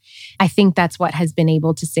work. I think that's what has been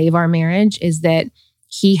able to save our marriage, is that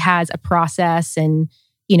he has a process and,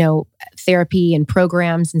 therapy and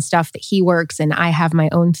programs and stuff that he works, and I have my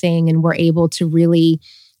own thing, and we're able to really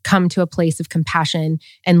come to a place of compassion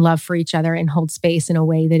and love for each other and hold space in a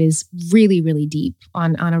way that is really, really deep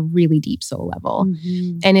on a really deep soul level.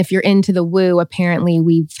 And if you're into the woo, apparently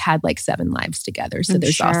we've had like 7 lives together. So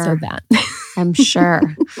there's also that. I'm sure.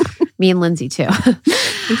 Me and Lindsay too.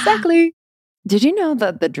 Exactly. Did you know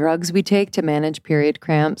that the drugs we take to manage period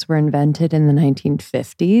cramps were invented in the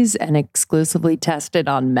 1950s and exclusively tested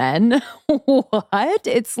on men? What?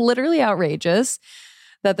 It's literally outrageous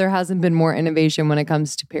that there hasn't been more innovation when it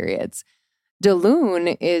comes to periods.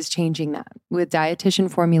 Daloon is changing that with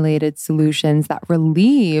dietitian formulated solutions that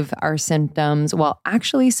relieve our symptoms while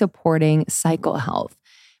actually supporting cycle health.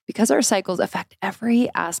 Because our cycles affect every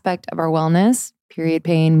aspect of our wellness, period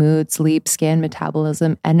pain, mood, sleep, skin,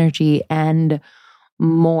 metabolism, energy, and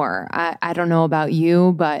more. I don't know about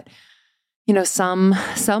you, but some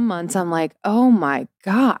months I'm like, oh my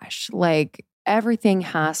gosh, like everything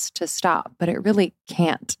has to stop, but it really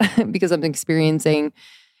can't because I'm experiencing,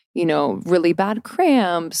 really bad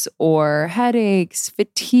cramps or headaches,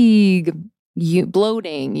 fatigue,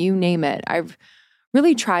 bloating, you name it. I've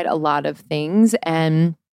really tried a lot of things.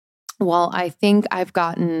 And while I think I've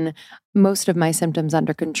gotten most of my symptoms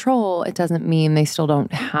under control, it doesn't mean they still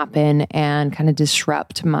don't happen and kind of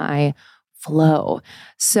disrupt my flow.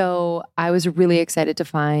 So I was really excited to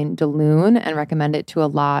find Daloon and recommend it to a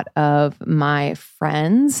lot of my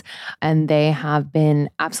friends, and they have been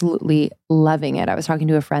absolutely loving it. I was talking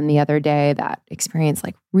to a friend the other day that experienced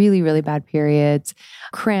like really, really bad periods,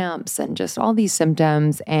 cramps, and just all these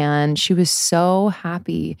symptoms. And she was so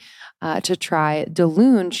happy to try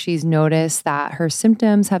Daloon. She's noticed that her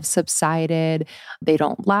symptoms have subsided. They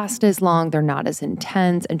don't last as long. They're not as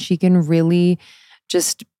intense. And she can really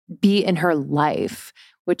just be in her life,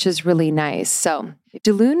 which is really nice. So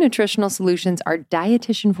Daloon Nutritional Solutions are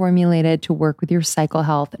dietitian formulated to work with your cycle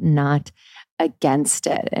health, not against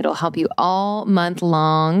it. It'll help you all month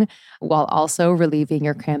long while also relieving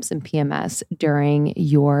your cramps and PMS during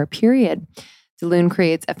your period. Daloon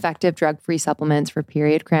creates effective drug-free supplements for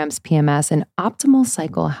period cramps, PMS, and optimal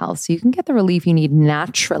cycle health. So you can get the relief you need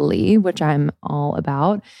naturally, which I'm all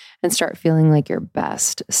about, and start feeling like your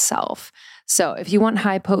best self. So if you want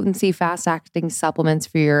high-potency, fast-acting supplements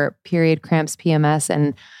for your period cramps, PMS,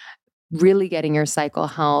 and really getting your cycle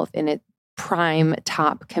health in its prime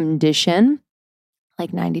top condition,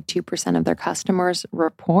 like 92% of their customers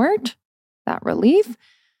report that relief,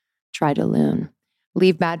 try Daloon.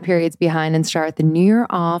 Leave bad periods behind and start the new year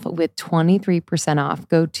off with 23% off.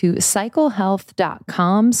 Go to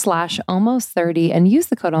cyclehealth.com/almost30 and use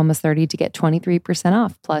the code almost30 to get 23%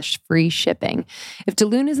 off plus free shipping. If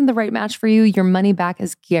Daloon isn't the right match for you, your money back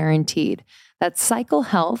is guaranteed. That's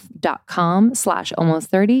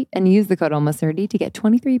cyclehealth.com/almost30 and use the code almost30 to get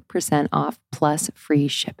 23% off plus free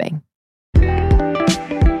shipping.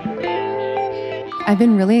 I've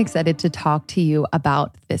been really excited to talk to you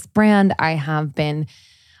about this brand. I have been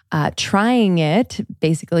trying it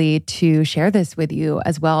basically to share this with you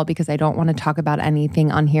as well, because I don't want to talk about anything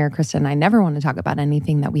on here. Krista and I never want to talk about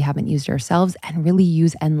anything that we haven't used ourselves and really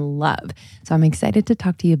use and love. So I'm excited to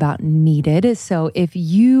talk to you about Needed. So if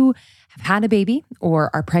you have had a baby or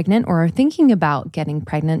are pregnant or are thinking about getting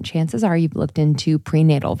pregnant, chances are you've looked into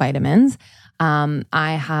prenatal vitamins.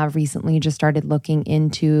 I have recently just started looking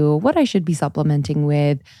into what I should be supplementing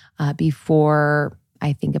with before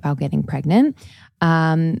I think about getting pregnant.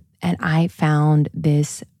 And I found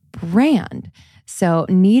this brand. So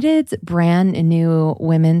Needed's brand new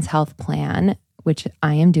women's health plan, which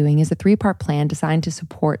I am doing, is a 3-part plan designed to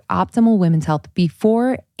support optimal women's health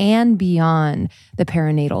before and beyond the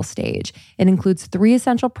perinatal stage. It includes 3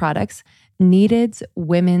 essential products: Needed's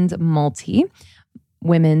Women's Multi,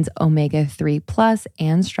 Women's Omega-3 Plus,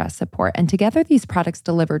 and stress support. And together, these products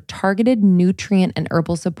deliver targeted nutrient and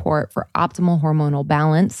herbal support for optimal hormonal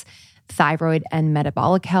balance, thyroid and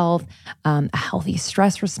metabolic health, a healthy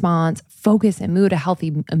stress response, focus and mood, a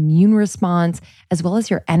healthy immune response, as well as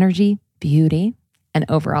your energy, beauty, and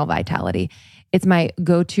overall vitality. It's my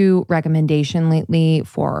go-to recommendation lately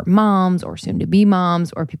for moms or soon-to-be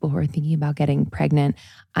moms or people who are thinking about getting pregnant.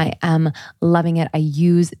 I am loving it. I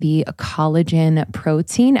use the collagen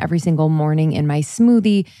protein every single morning in my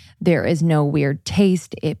smoothie. There is no weird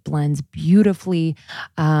taste. It blends beautifully.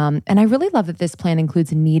 And I really love that this plan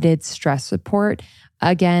includes needed stress support.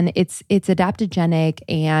 Again, it's adaptogenic,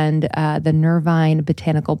 and the Nervine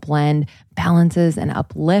botanical blend balances and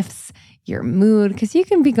uplifts your mood because you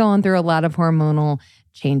can be going through a lot of hormonal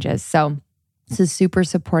changes. So this is super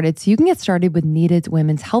supported. So you can get started with Needed's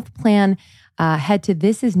Women's Health Plan. Head to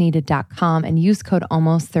thisisneeded.com and use code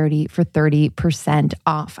almost30 for 30%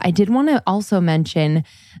 off. I did want to also mention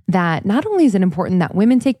that not only is it important that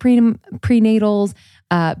women take prenatals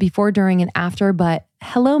before, during, and after, but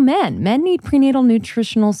hello, men. Men need prenatal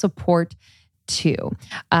nutritional support too.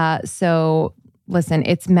 So listen,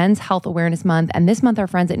 it's Men's Health Awareness Month, and this month our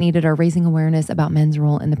friends at Needed are raising awareness about men's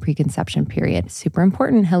role in the preconception period. Super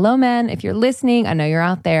important. Hello, men. If you're listening, I know you're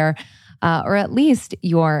out there, or at least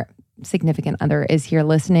your significant other is here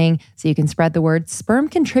listening, so you can spread the word. Sperm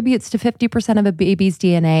contributes to 50% of a baby's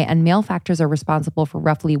DNA, and male factors are responsible for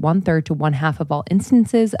roughly 1/3 to 1/2 of all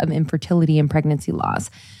instances of infertility and pregnancy loss.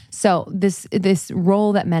 So this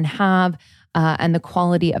role that men have and the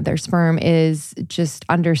quality of their sperm is just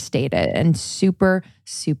understated and super,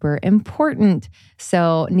 super important.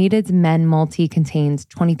 So Needed's Men Multi contains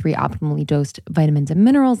 23 optimally dosed vitamins and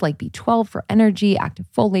minerals like B12 for energy, active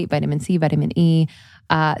folate, vitamin C, vitamin E,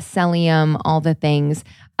 selenium, all the things.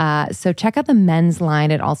 So check out the men's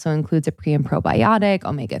line. It also includes a pre and probiotic,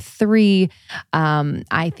 omega-3.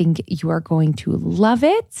 I think you are going to love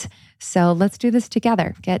it. So let's do this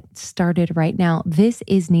together. Get started right now.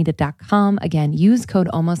 Thisisneeded.com. Again, use code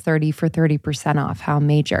almost30 for 30% off. How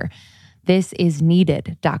major.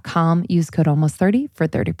 Thisisneeded.com. Use code almost30 for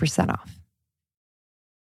 30% off.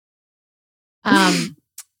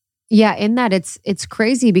 Yeah, in that it's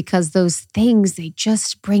crazy because those things, they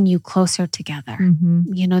just bring you closer together.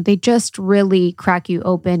 You know, they just really crack you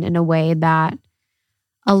open in a way that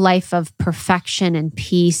a life of perfection and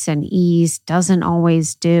peace and ease doesn't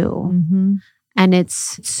always do. And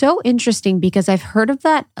it's so interesting because I've heard of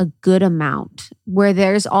that a good amount, where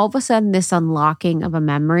there's all of a sudden this unlocking of a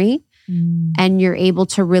memory and you're able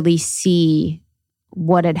to really see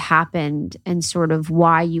what had happened and sort of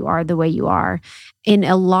why you are the way you are. In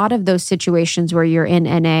a lot of those situations where you're in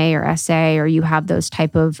NA or SA or you have those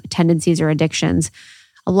type of tendencies or addictions,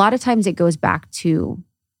 a lot of times it goes back to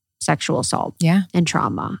sexual assault and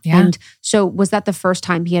trauma. And so was that the first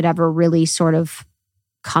time he had ever really sort of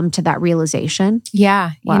come to that realization?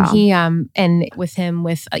 Yeah. Wow. And he, and with him,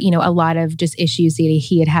 with, a lot of just issues that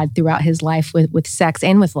he had throughout his life with sex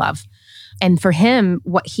and with love. And for him,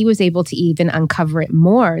 what he was able to even uncover it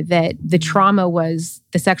more, that the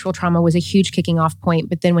sexual trauma was a huge kicking off point.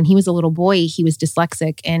 But then when he was a little boy, he was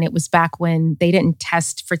dyslexic. And it was back when they didn't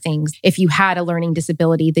test for things. If you had a learning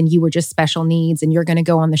disability, then you were just special needs and you're going to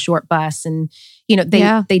go on the short bus. And,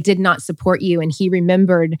 they did not support you. And he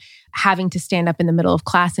remembered having to stand up in the middle of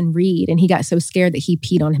class and read. And he got so scared that he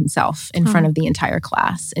peed on himself in front of the entire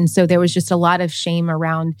class. And so there was just a lot of shame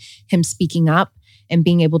around him speaking up and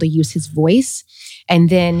being able to use his voice. And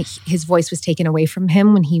then his voice was taken away from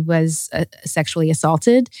him when he was sexually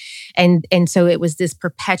assaulted. And so it was this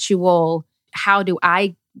perpetual, how do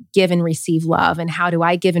I give and receive love? And how do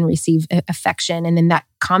I give and receive affection? And then that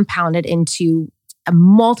compounded into a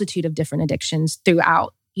multitude of different addictions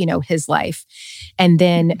throughout, his life. And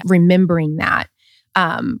then remembering that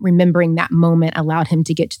moment allowed him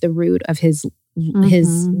to get to the root of his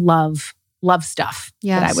love stuff,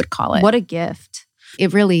 that I would call it. What a gift.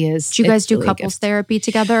 It really is. Do you guys do couples therapy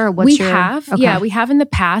together? Or what's have. Okay. Yeah, we have in the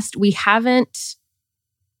past. We haven't,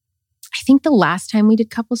 I think the last time we did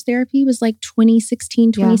couples therapy was like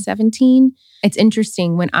 2016, 2017. It's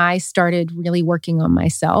interesting when I started really working on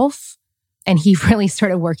myself and he really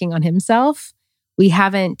started working on himself. We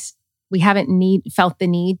haven't felt the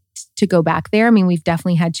need to go back there. I mean, we've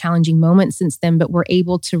definitely had challenging moments since then, but we're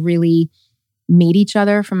able to really meet each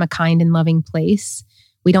other from a kind and loving place.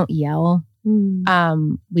 We don't yell. We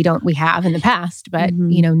have in the past, but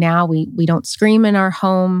now we don't scream in our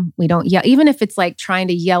home. We don't yell. Even if it's like trying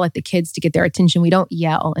to yell at the kids to get their attention, we don't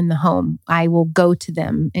yell in the home. I will go to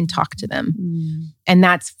them and talk to them. And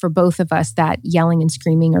that's for both of us, that yelling and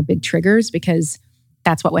screaming are big triggers because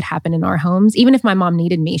that's what would happen in our homes. Even if my mom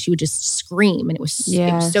needed me, she would just scream and it was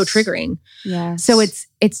so triggering. Yes. So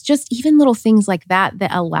it's just even little things like that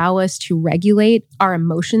allow us to regulate our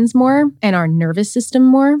emotions more and our nervous system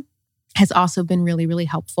more. has also been really, really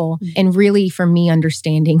helpful. And really for me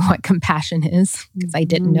understanding what compassion is, because I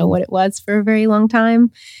didn't know what it was for a very long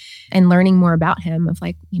time, and learning more about him of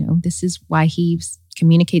like, this is why he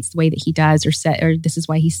communicates the way that he does, or this is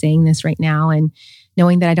why he's saying this right now. And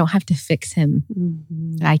knowing that I don't have to fix him,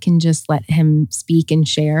 that I can just let him speak and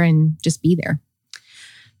share and just be there.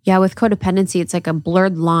 Yeah, with codependency, it's like a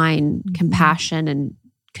blurred line, compassion and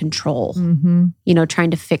control,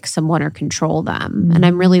 trying to fix someone or control them. And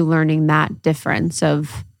I'm really learning that difference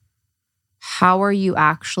of how are you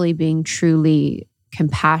actually being truly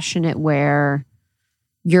compassionate where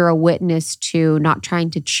you're a witness to not trying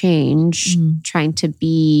to change, trying to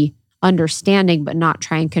be understanding, but not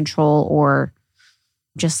try and control or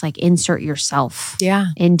just like insert yourself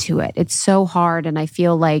into it. It's so hard. And I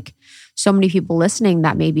feel like so many people listening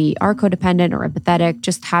that maybe are codependent or empathetic,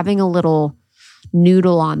 just having a little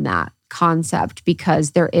noodle on that concept,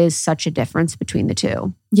 because there is such a difference between the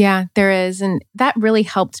two. Yeah, there is. And that really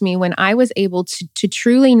helped me when I was able to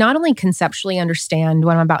truly not only conceptually understand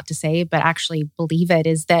what I'm about to say, but actually believe it,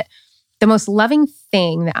 is that the most loving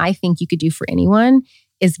thing that I think you could do for anyone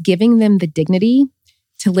is giving them the dignity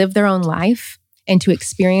to live their own life and to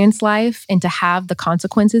experience life and to have the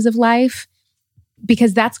consequences of life,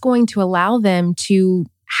 because that's going to allow them to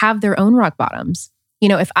have their own rock bottoms.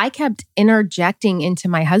 If I kept interjecting into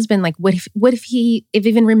my husband, like what if he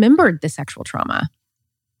even remembered the sexual trauma?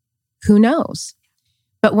 Who knows?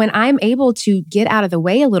 But when I'm able to get out of the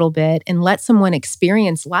way a little bit and let someone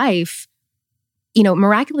experience life,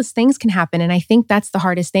 miraculous things can happen. And I think that's the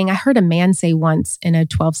hardest thing. I heard a man say once in a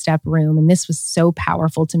 12-step room, and this was so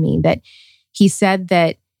powerful to me, that he said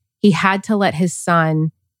that he had to let his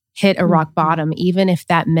son hit a rock bottom, even if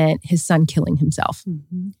that meant his son killing himself,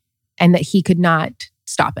 and that he could not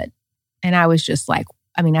stop it. And I was just like,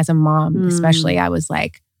 as a mom, especially, I was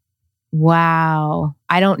like, wow,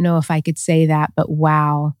 I don't know if I could say that, but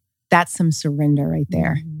wow, that's some surrender right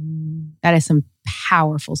there. That is some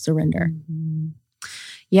powerful surrender.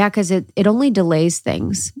 Yeah, because it only delays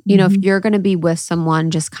things. If you're going to be with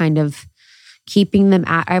someone, just kind of keeping them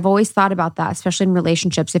at, I've always thought about that, especially in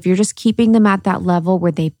relationships. If you're just keeping them at that level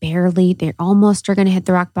where they almost are going to hit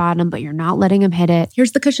the rock bottom, but you're not letting them hit it.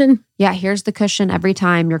 Here's the cushion. Yeah, here's the cushion every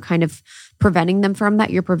time. You're kind of preventing them from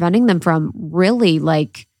that. You're preventing them from really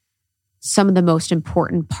like some of the most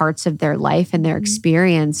important parts of their life and their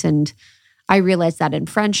experience. And I realize that in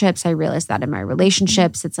friendships. I realize that in my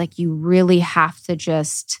relationships. It's like you really have to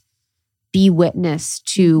just be witness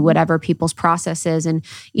to whatever people's process is. And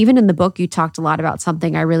even in the book, you talked a lot about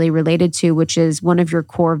something I really related to, which is one of your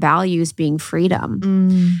core values being freedom.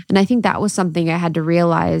 And I think that was something I had to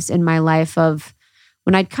realize in my life of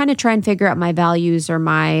when I'd kind of try and figure out my values or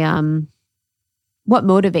my, what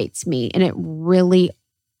motivates me. And it really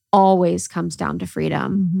always comes down to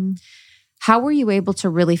freedom. How were you able to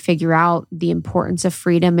really figure out the importance of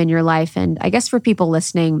freedom in your life? And I guess for people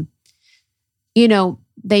listening,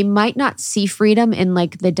 they might not see freedom in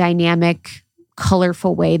like the dynamic,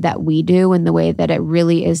 colorful way that we do, and the way that it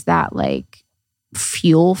really is that like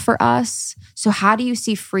fuel for us. So how do you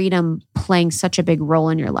see freedom playing such a big role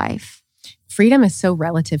in your life? Freedom is so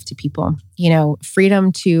relative to people.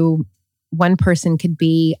 Freedom to one person could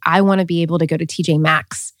be, I want to be able to go to TJ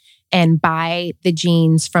Maxx and buy the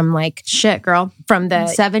jeans from like shit, girl, from the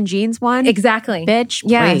 7 jeans one. Exactly. Bitch,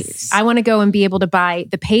 yes. Please. I want to go and be able to buy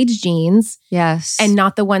the Paige jeans. Yes. And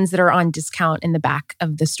not the ones that are on discount in the back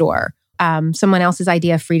of the store. Someone else's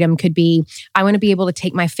idea of freedom could be, I want to be able to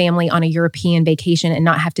take my family on a European vacation and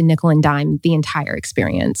not have to nickel and dime the entire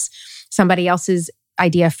experience. Somebody else's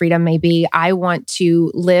idea of freedom may be, I want to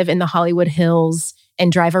live in the Hollywood Hills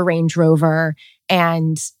and drive a Range Rover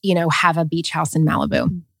and, have a beach house in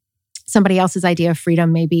Malibu. Somebody else's idea of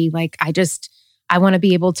freedom may be like, I want to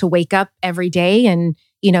be able to wake up every day and,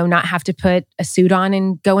 not have to put a suit on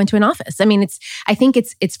and go into an office. I think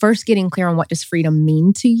it's first getting clear on what does freedom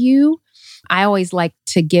mean to you. I always like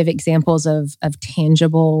to give examples of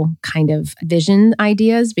tangible kind of vision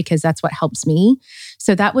ideas, because that's what helps me.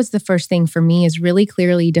 So that was the first thing for me, is really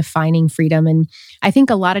clearly defining freedom. And I think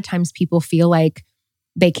a lot of times people feel like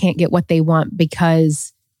they can't get what they want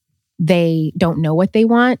because they don't know what they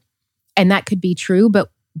want. And that could be true, but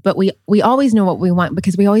we always know what we want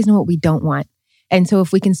because we always know what we don't want. And so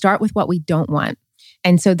if we can start with what we don't want.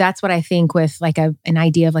 And so that's what I think with like an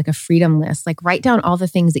idea of like a freedom list, like write down all the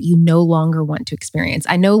things that you no longer want to experience.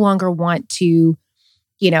 I no longer want to,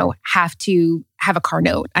 have to have a car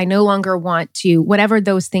note. I no longer want to, whatever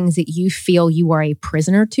those things that you feel you are a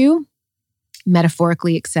prisoner to,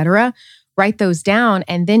 metaphorically, etc. write those down.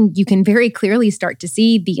 And then you can very clearly start to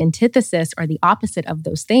see the antithesis or the opposite of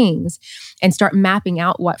those things and start mapping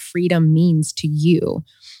out what freedom means to you.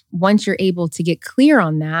 Once you're able to get clear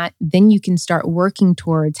on that, then you can start working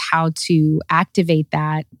towards how to activate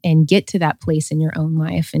that and get to that place in your own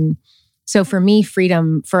life. And so for me,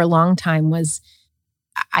 freedom for a long time was,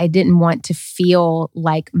 I didn't want to feel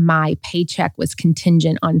like my paycheck was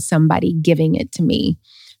contingent on somebody giving it to me.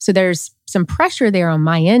 So there's some pressure there on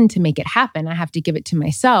my end to make it happen. I have to give it to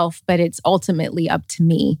myself, but it's ultimately up to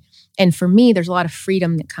me. And for me, there's a lot of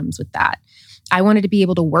freedom that comes with that. I wanted to be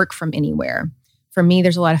able to work from anywhere. For me,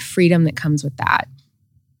 there's a lot of freedom that comes with that.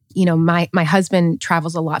 You know, my husband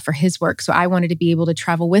travels a lot for his work, so I wanted to be able to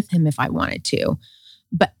travel with him if I wanted to.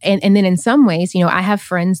 But and then in some ways, you know, I have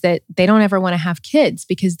friends that they don't ever want to have kids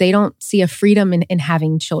because they don't see a freedom in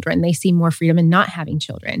having children. They see more freedom in not having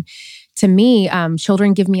children. To me,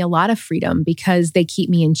 children give me a lot of freedom because they keep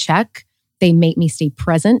me in check. They make me stay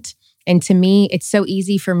present. And to me, it's so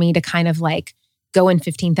easy for me to kind of like go in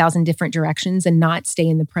 15,000 different directions and not stay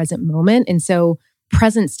in the present moment. And so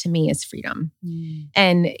presence to me is freedom.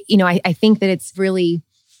 And, you know, I think that it's really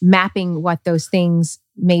mapping what those things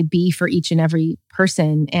may be for each and every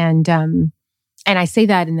person. And I say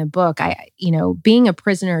that in the book, being a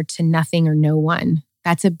prisoner to nothing or no one,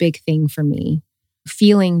 that's a big thing for me.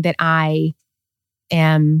 Feeling that I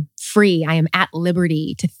am free, I am at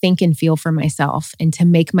liberty to think and feel for myself and to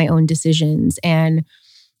make my own decisions and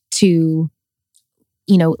to,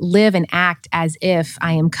 you know, live and act as if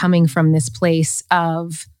I am coming from this place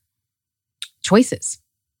of choices.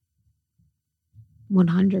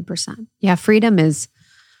 100%. Yeah, freedom is,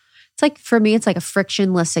 it's like, for me, it's like a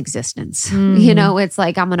frictionless existence. You know, it's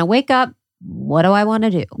like, I'm going to wake up. What do I want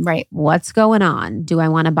to do? Right. What's going on? Do I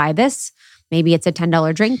want to buy this? Maybe it's a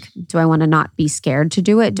 $10 drink. Do I want to not be scared to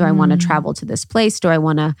do it? Do I want to travel to this place? Do I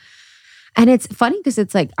want to... And it's funny because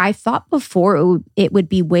it's like, I thought before it would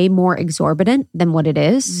be way more exorbitant than what it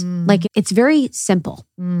is. Like, it's very simple.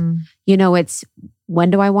 You know, it's, when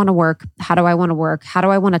do I want to work? How do I want to work? How do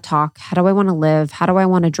I want to talk? How do I want to live? How do I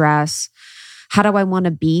want to dress? How do I want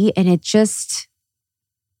to be? And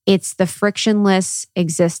it's the frictionless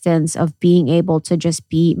existence of being able to just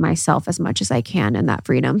be myself as much as I can in that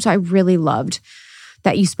freedom. So I really loved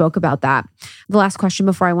that you spoke about that. The last question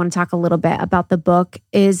before I want to talk a little bit about the book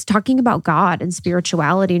is talking about God and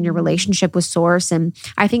spirituality and your relationship with Source. And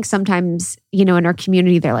I think sometimes, you know, in our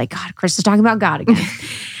community, they're like, God, Chris is talking about God again.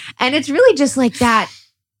 And it's really just like that,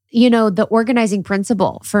 you know, the organizing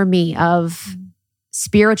principle for me of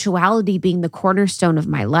spirituality being the cornerstone of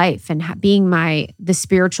my life and being the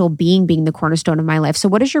spiritual being the cornerstone of my life. So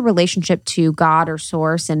what is your relationship to God or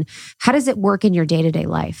Source, and how does it work in your day-to-day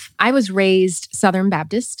life? I was raised Southern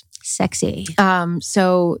Baptist. Sexy.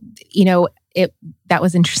 So, you know, that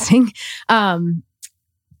was interesting.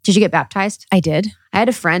 Did you get baptized? I did. I had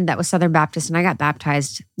a friend that was Southern Baptist and I got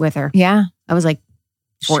baptized with her. Yeah. I was like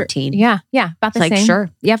 14. Sure. Yeah. About the same. Like, sure.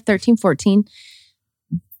 Yeah, 13, 14.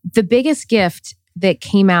 The biggest gift that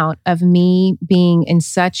came out of me being in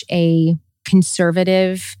such a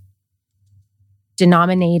conservative,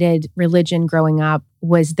 denominated religion growing up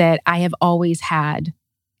was that I have always had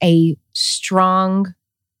a strong,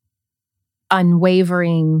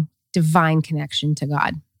 unwavering, divine connection to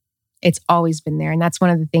God. It's always been there. And that's one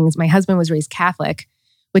of the things. My husband was raised Catholic,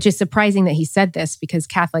 which is surprising that he said this because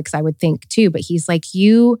Catholics, I would think too, but he's like,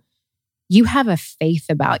 you have a faith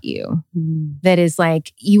about you that is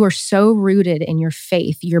like, you are so rooted in your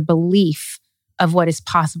faith, your belief of what is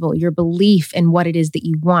possible, your belief in what it is that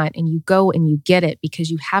you want, and you go and you get it because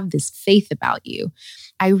you have this faith about you.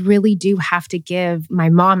 I really do have to give my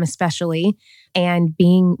mom especially, and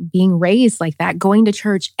being raised like that, going to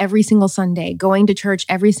church every single Sunday, going to church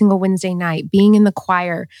every single Wednesday night, being in the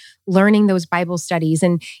choir, learning those Bible studies.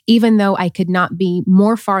 And even though I could not be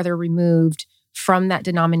more farther removed from that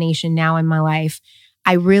denomination now in my life,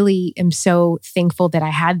 I really am so thankful that I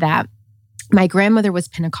had that. My grandmother was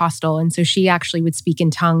Pentecostal, and so she actually would speak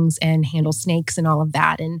in tongues and handle snakes and all of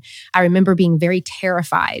that. And I remember being very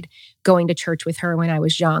terrified going to church with her when I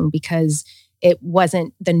was young because it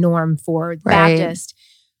wasn't the norm for Baptist.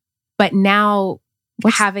 But now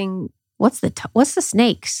what's the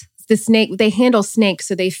snakes? The snake, they handle snakes,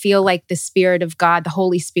 so they feel like the Spirit of God, the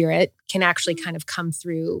Holy Spirit, can actually kind of come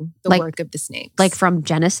through the work of the snakes. Like from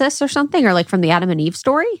Genesis or something, or like from the Adam and Eve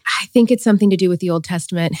story? I think it's something to do with the Old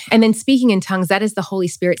Testament. And then speaking in tongues, that is the Holy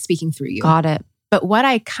Spirit speaking through you. Got it. But what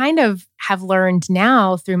I kind of have learned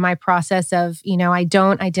now through my process of, you know, I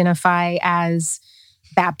don't identify as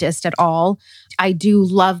Baptist at all. I do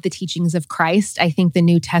love the teachings of Christ. I think the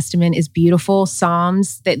New Testament is beautiful.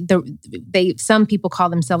 Psalms, some people call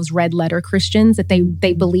themselves red letter Christians, that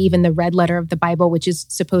they believe in the red letter of the Bible, which is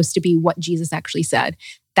supposed to be what Jesus actually said.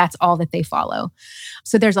 That's all that they follow.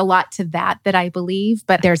 So there's a lot to that I believe,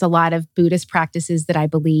 but there's a lot of Buddhist practices that I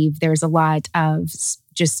believe. There's a lot of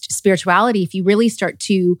just spirituality. If you really start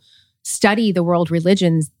to study the world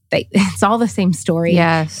religions, it's all the same story.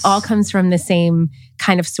 Yes. It all comes from the same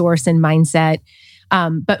kind of source and mindset.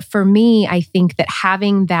 But for me, I think that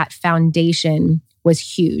having that foundation was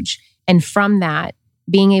huge. And from that,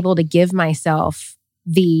 being able to give myself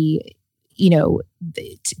to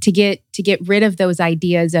get rid of those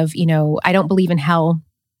ideas of, I don't believe in hell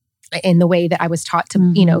in the way that I was taught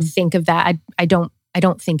to, think of that. I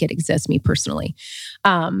don't think it exists, me personally.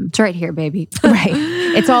 It's right here, baby. Right.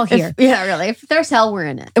 It's all here. Really. If there's hell, we're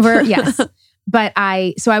in it. Yes. But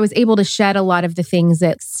I was able to shed a lot of the things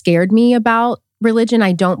that scared me about religion.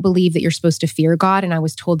 I don't believe that you're supposed to fear God. And I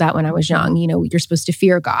was told that when I was young, you're supposed to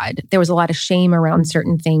fear God. There was a lot of shame around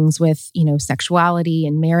certain things with, sexuality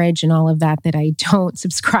and marriage and all of that I don't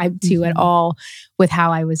subscribe to at all with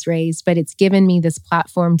how I was raised. But it's given me this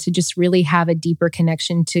platform to just really have a deeper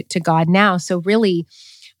connection to God now. So really,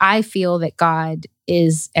 I feel that God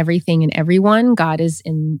is everything and everyone. God is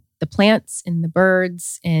in the plants, in the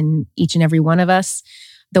birds, in each and every one of us.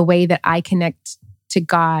 The way that I connect to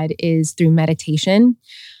God is through meditation.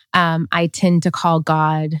 I tend to call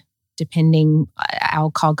God,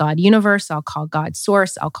 I'll call God universe, I'll call God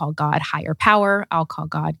source, I'll call God higher power, I'll call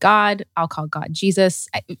God, I'll call God Jesus.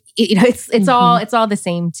 It's all the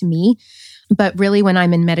same to me. But really, when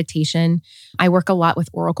I'm in meditation, I work a lot with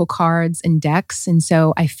oracle cards and decks. And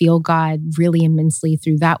so I feel God really immensely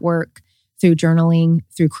through that work, through journaling,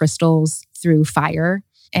 through crystals, through fire.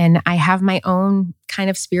 And I have my own kind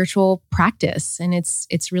of spiritual practice. And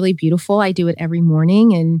it's really beautiful. I do it every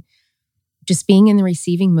morning, and just being in the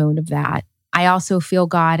receiving mode of that. I also feel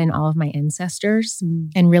God in all of my ancestors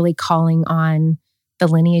and really calling on the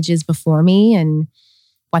lineages before me and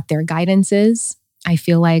what their guidance is. I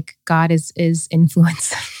feel like God is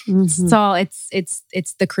influence. It's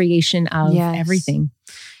the creation of everything.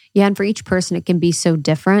 Yeah. And for each person, it can be so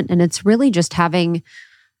different. And it's really just having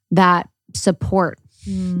that support.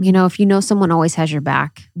 If you know someone always has your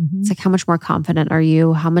back, it's like, how much more confident are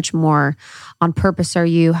you? How much more on purpose are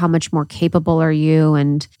you? How much more capable are you?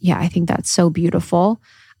 And yeah, I think that's so beautiful.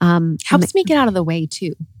 Helps me get out of the way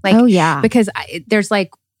too. Because there's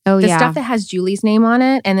stuff that has Julie's name on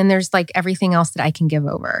it. And then there's everything else that I can give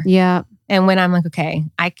over. Yeah. And when I'm like, okay,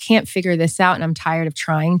 I can't figure this out and I'm tired of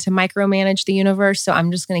trying to micromanage the universe. So I'm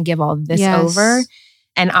just going to give all this over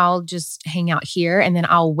and I'll just hang out here and then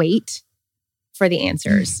I'll wait for the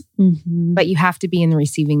answers. But you have to be in the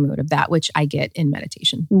receiving mode of that, which I get in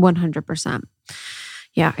meditation. 100%.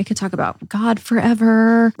 Yeah, I could talk about God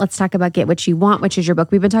forever. Let's talk about Get What You Want, which is your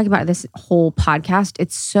book. We've been talking about this whole podcast.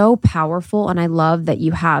 It's so powerful. And I love that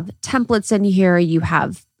you have templates in here. You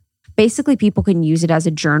have basically people can use it as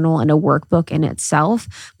a journal and a workbook in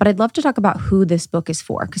itself. But I'd love to talk about who this book is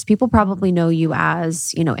for, because people probably know you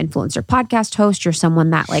as, influencer podcast host. You're someone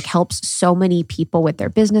that helps so many people with their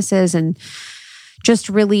businesses and just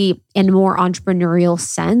really in a more entrepreneurial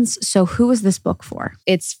sense. So who is this book for?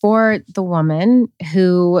 It's for the woman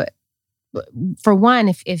who, for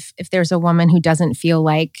one, if there's a woman who doesn't feel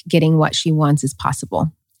like getting what she wants is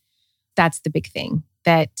possible. That's the big thing.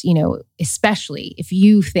 That, especially if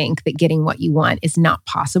you think that getting what you want is not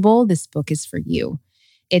possible, this book is for you.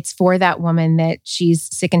 It's for that woman that she's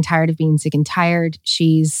sick and tired of being sick and tired.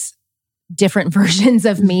 She's different versions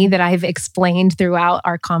of me that I've explained throughout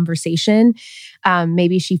our conversation.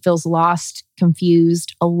 Maybe she feels lost,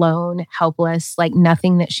 confused, alone, helpless, like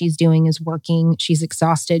nothing that she's doing is working. She's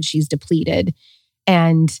exhausted, she's depleted,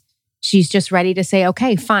 and she's just ready to say,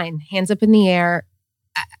 okay, fine, hands up in the air.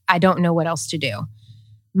 I don't know what else to do.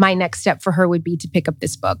 My next step for her would be to pick up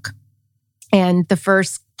this book. And the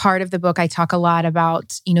first part of the book, I talk a lot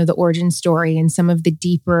about, the origin story and some of the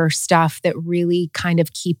deeper stuff that really kind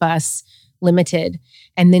of keep us limited.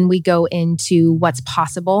 And then we go into what's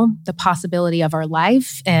possible, the possibility of our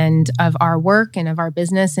life and of our work and of our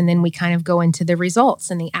business. And then we kind of go into the results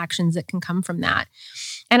and the actions that can come from that.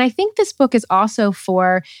 And I think this book is also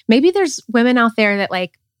for, maybe there's women out there that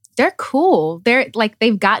they're cool. They're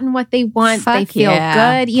they've gotten what they want. They feel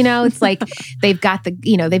good. It's like they've got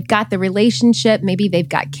the relationship. Maybe they've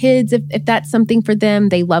got kids if that's something for them.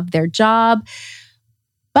 They love their job.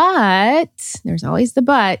 But there's always the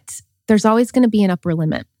but. There's always going to be an upper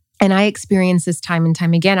limit. And I experience this time and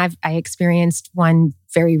time again. I experienced one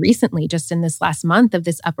very recently, just in this last month, of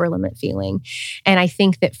this upper limit feeling. And I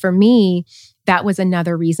think that for me, that was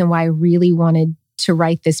another reason why I really wanted to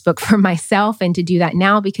write this book for myself and to do that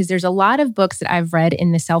now, because there's a lot of books that I've read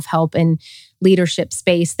in the self-help and leadership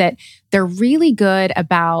space that they're really good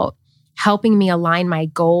about helping me align my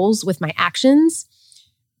goals with my actions,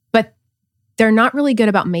 but they're not really good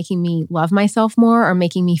about making me love myself more or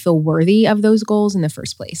making me feel worthy of those goals in the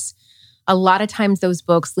first place. A lot of times those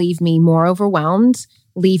books leave me more overwhelmed,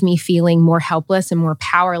 leave me feeling more helpless and more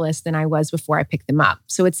powerless than I was before I picked them up.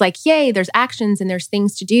 So it's like, yay, there's actions and there's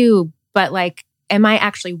things to do, but like, am I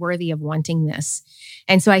actually worthy of wanting this?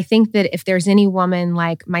 And so I think that if there's any woman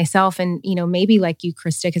like myself and, maybe like you,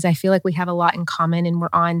 Krista, because I feel like we have a lot in common and we're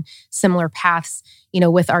on similar paths,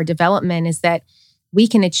 with our development, is that we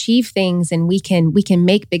can achieve things and we can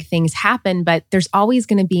make big things happen, but there's always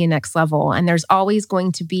going to be a next level. And there's always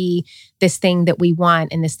going to be this thing that we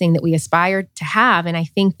want and this thing that we aspire to have. And I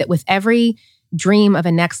think that with every dream of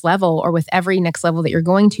a next level, or with every next level that you're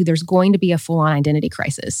going to, there's going to be a full-on identity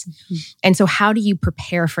crisis. Mm-hmm. And so how do you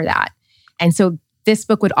prepare for that? And so this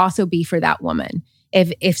book would also be for that woman.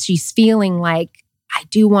 If she's feeling like, I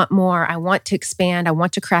do want more, I want to expand, I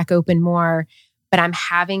want to crack open more, but I'm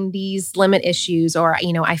having these limit issues, or,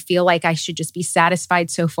 I feel like I should just be satisfied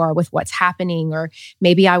so far with what's happening, or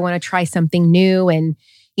maybe I want to try something new and,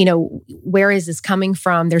 where is this coming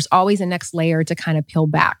from? There's always a next layer to kind of peel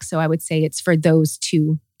back. So I would say it's for those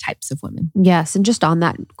two types of women. Yes. And just on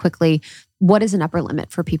that quickly, what is an upper limit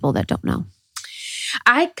for people that don't know?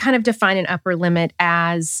 I kind of define an upper limit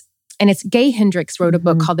as, and it's Gay Hendricks wrote a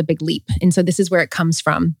book called The Big Leap. And so this is where it comes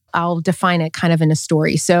from. I'll define it kind of in a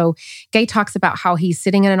story. So Gay talks about how he's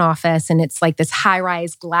sitting in an office and it's like this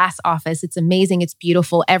high-rise glass office. It's amazing. It's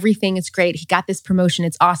beautiful. Everything is great. He got this promotion.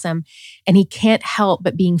 It's awesome. And he can't help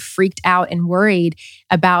but being freaked out and worried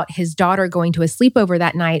about his daughter going to a sleepover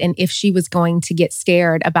that night and if she was going to get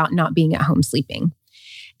scared about not being at home sleeping.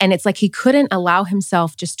 And it's like he couldn't allow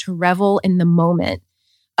himself just to revel in the moment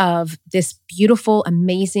of this beautiful,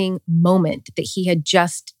 amazing moment that he had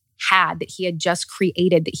just had, that he had just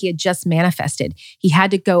created, that he had just manifested. He had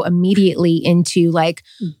to go immediately into like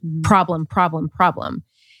problem.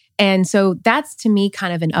 And so that's to me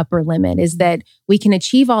kind of an upper limit, is that we can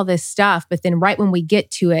achieve all this stuff, but then right when we get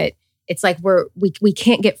to it, it's like we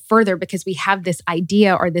can't get further because we have this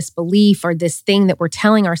idea or this belief or this thing that we're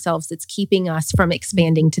telling ourselves that's keeping us from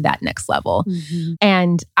expanding to that next level. Mm-hmm.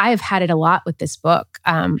 And I've had it a lot with this book.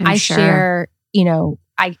 I share,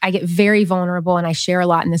 I get very vulnerable and I share a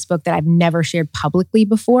lot in this book that I've never shared publicly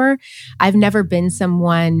before. I've never been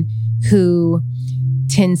someone who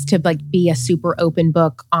tends to like be a super open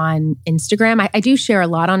book on Instagram. I do share a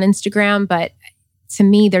lot on Instagram, but to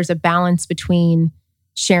me, there's a balance between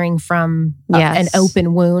sharing from an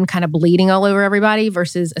open wound kind of bleeding all over everybody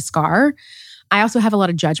versus a scar. I also have a lot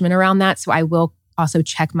of judgment around that. So I will also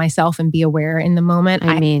check myself and be aware in the moment.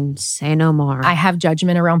 I mean, say no more. I have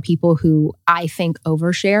judgment around people who I think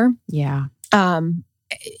overshare. Yeah.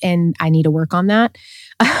 And I need to work on that.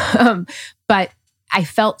 But I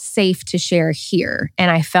felt safe to share here.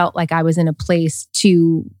 And I felt like I was in a place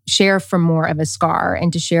to share from more of a scar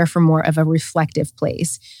and to share from more of a reflective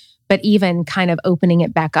place. But even kind of opening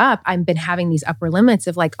it back up, I've been having these upper limits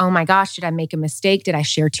of like, oh my gosh, did I make a mistake? Did I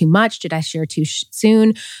share too much? Did I share too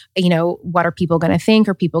soon? What are people going to think?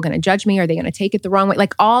 Are people going to judge me? Are they going to take it the wrong way?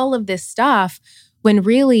 Like all of this stuff, when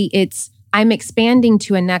really I'm expanding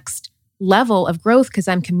to a next level of growth because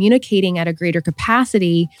I'm communicating at a greater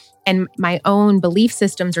capacity and my own belief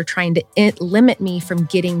systems are trying to limit me from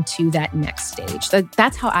getting to that next stage. So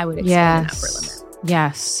that's how I would explain an upper limit.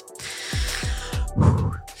 Yes.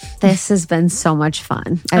 This has been so much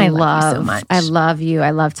fun. I love you so much. I love you.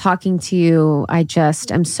 I love talking to you.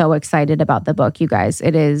 I'm so excited about the book, you guys.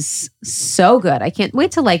 It is so good. I can't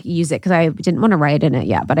wait to use it because I didn't want to write in it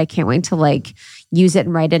yet, but I can't wait to use it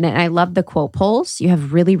and write in it. And I love the quote polls. You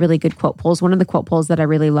have really, really good quote polls. One of the quote polls that I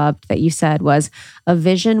really loved that you said was, a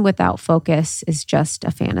vision without focus is just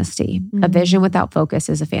a fantasy. Mm-hmm. A vision without focus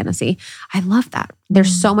is a fantasy. I love that.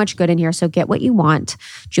 There's so much good in here. So get what you want.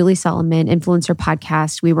 Julie Solomon, Influencer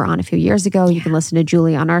Podcast. We were on a few years ago. You can listen to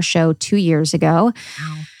Julie on our show 2 years ago.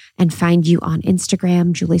 Wow. And find you on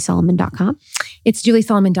Instagram, juliesolomon.com. It's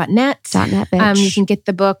juliesolomon.net. .net, bitch. You can get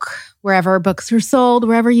the book wherever books are sold,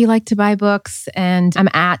 wherever you like to buy books. And I'm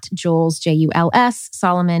at Jules, Juls,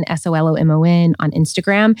 Solomon, Solomon on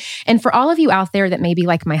Instagram. And for all of you out there that may be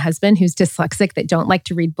like my husband, who's dyslexic, that don't like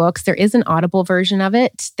to read books, there is an Audible version of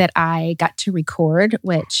it that I got to record,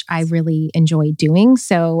 which I really enjoy doing.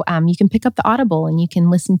 So you can pick up the Audible and you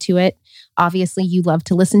can listen to it obviously you love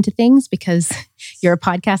to listen to things because you're a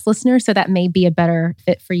podcast listener. So that may be a better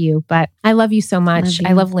fit for you. But I love you so much.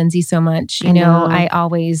 I love Lindsay so much. You know, I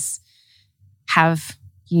always have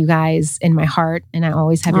you guys in my heart and I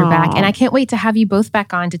always have your back. And I can't wait to have you both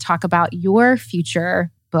back on to talk about your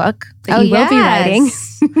future book that you will be writing.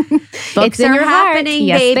 Books are happening,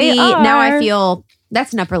 baby. Now I feel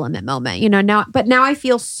that's an upper limit moment, you know, now I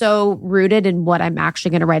feel so rooted in what I'm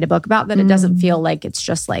actually going to write a book about that it doesn't feel like it's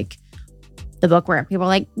just like the book where people are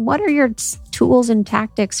like, what are your tools and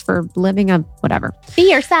tactics for living a whatever? Be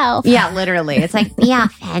yourself. Yeah, literally. It's like, be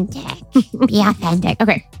authentic. Be authentic.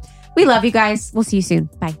 Okay. We love you guys. We'll see you soon.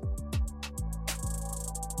 Bye.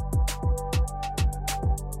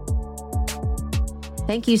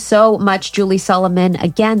 Thank you so much, Julie Solomon.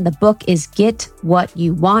 Again, the book is Get What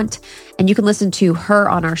You Want, and you can listen to her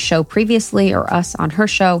on our show previously or us on her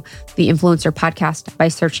show, The Influencer Podcast, by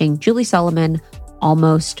searching Julie Solomon,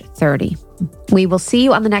 Almost 30. We will see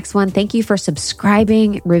you on the next one. Thank you for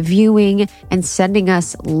subscribing, reviewing, and sending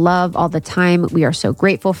us love all the time. We are so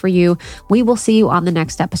grateful for you. We will see you on the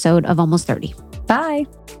next episode of Almost 30. Bye.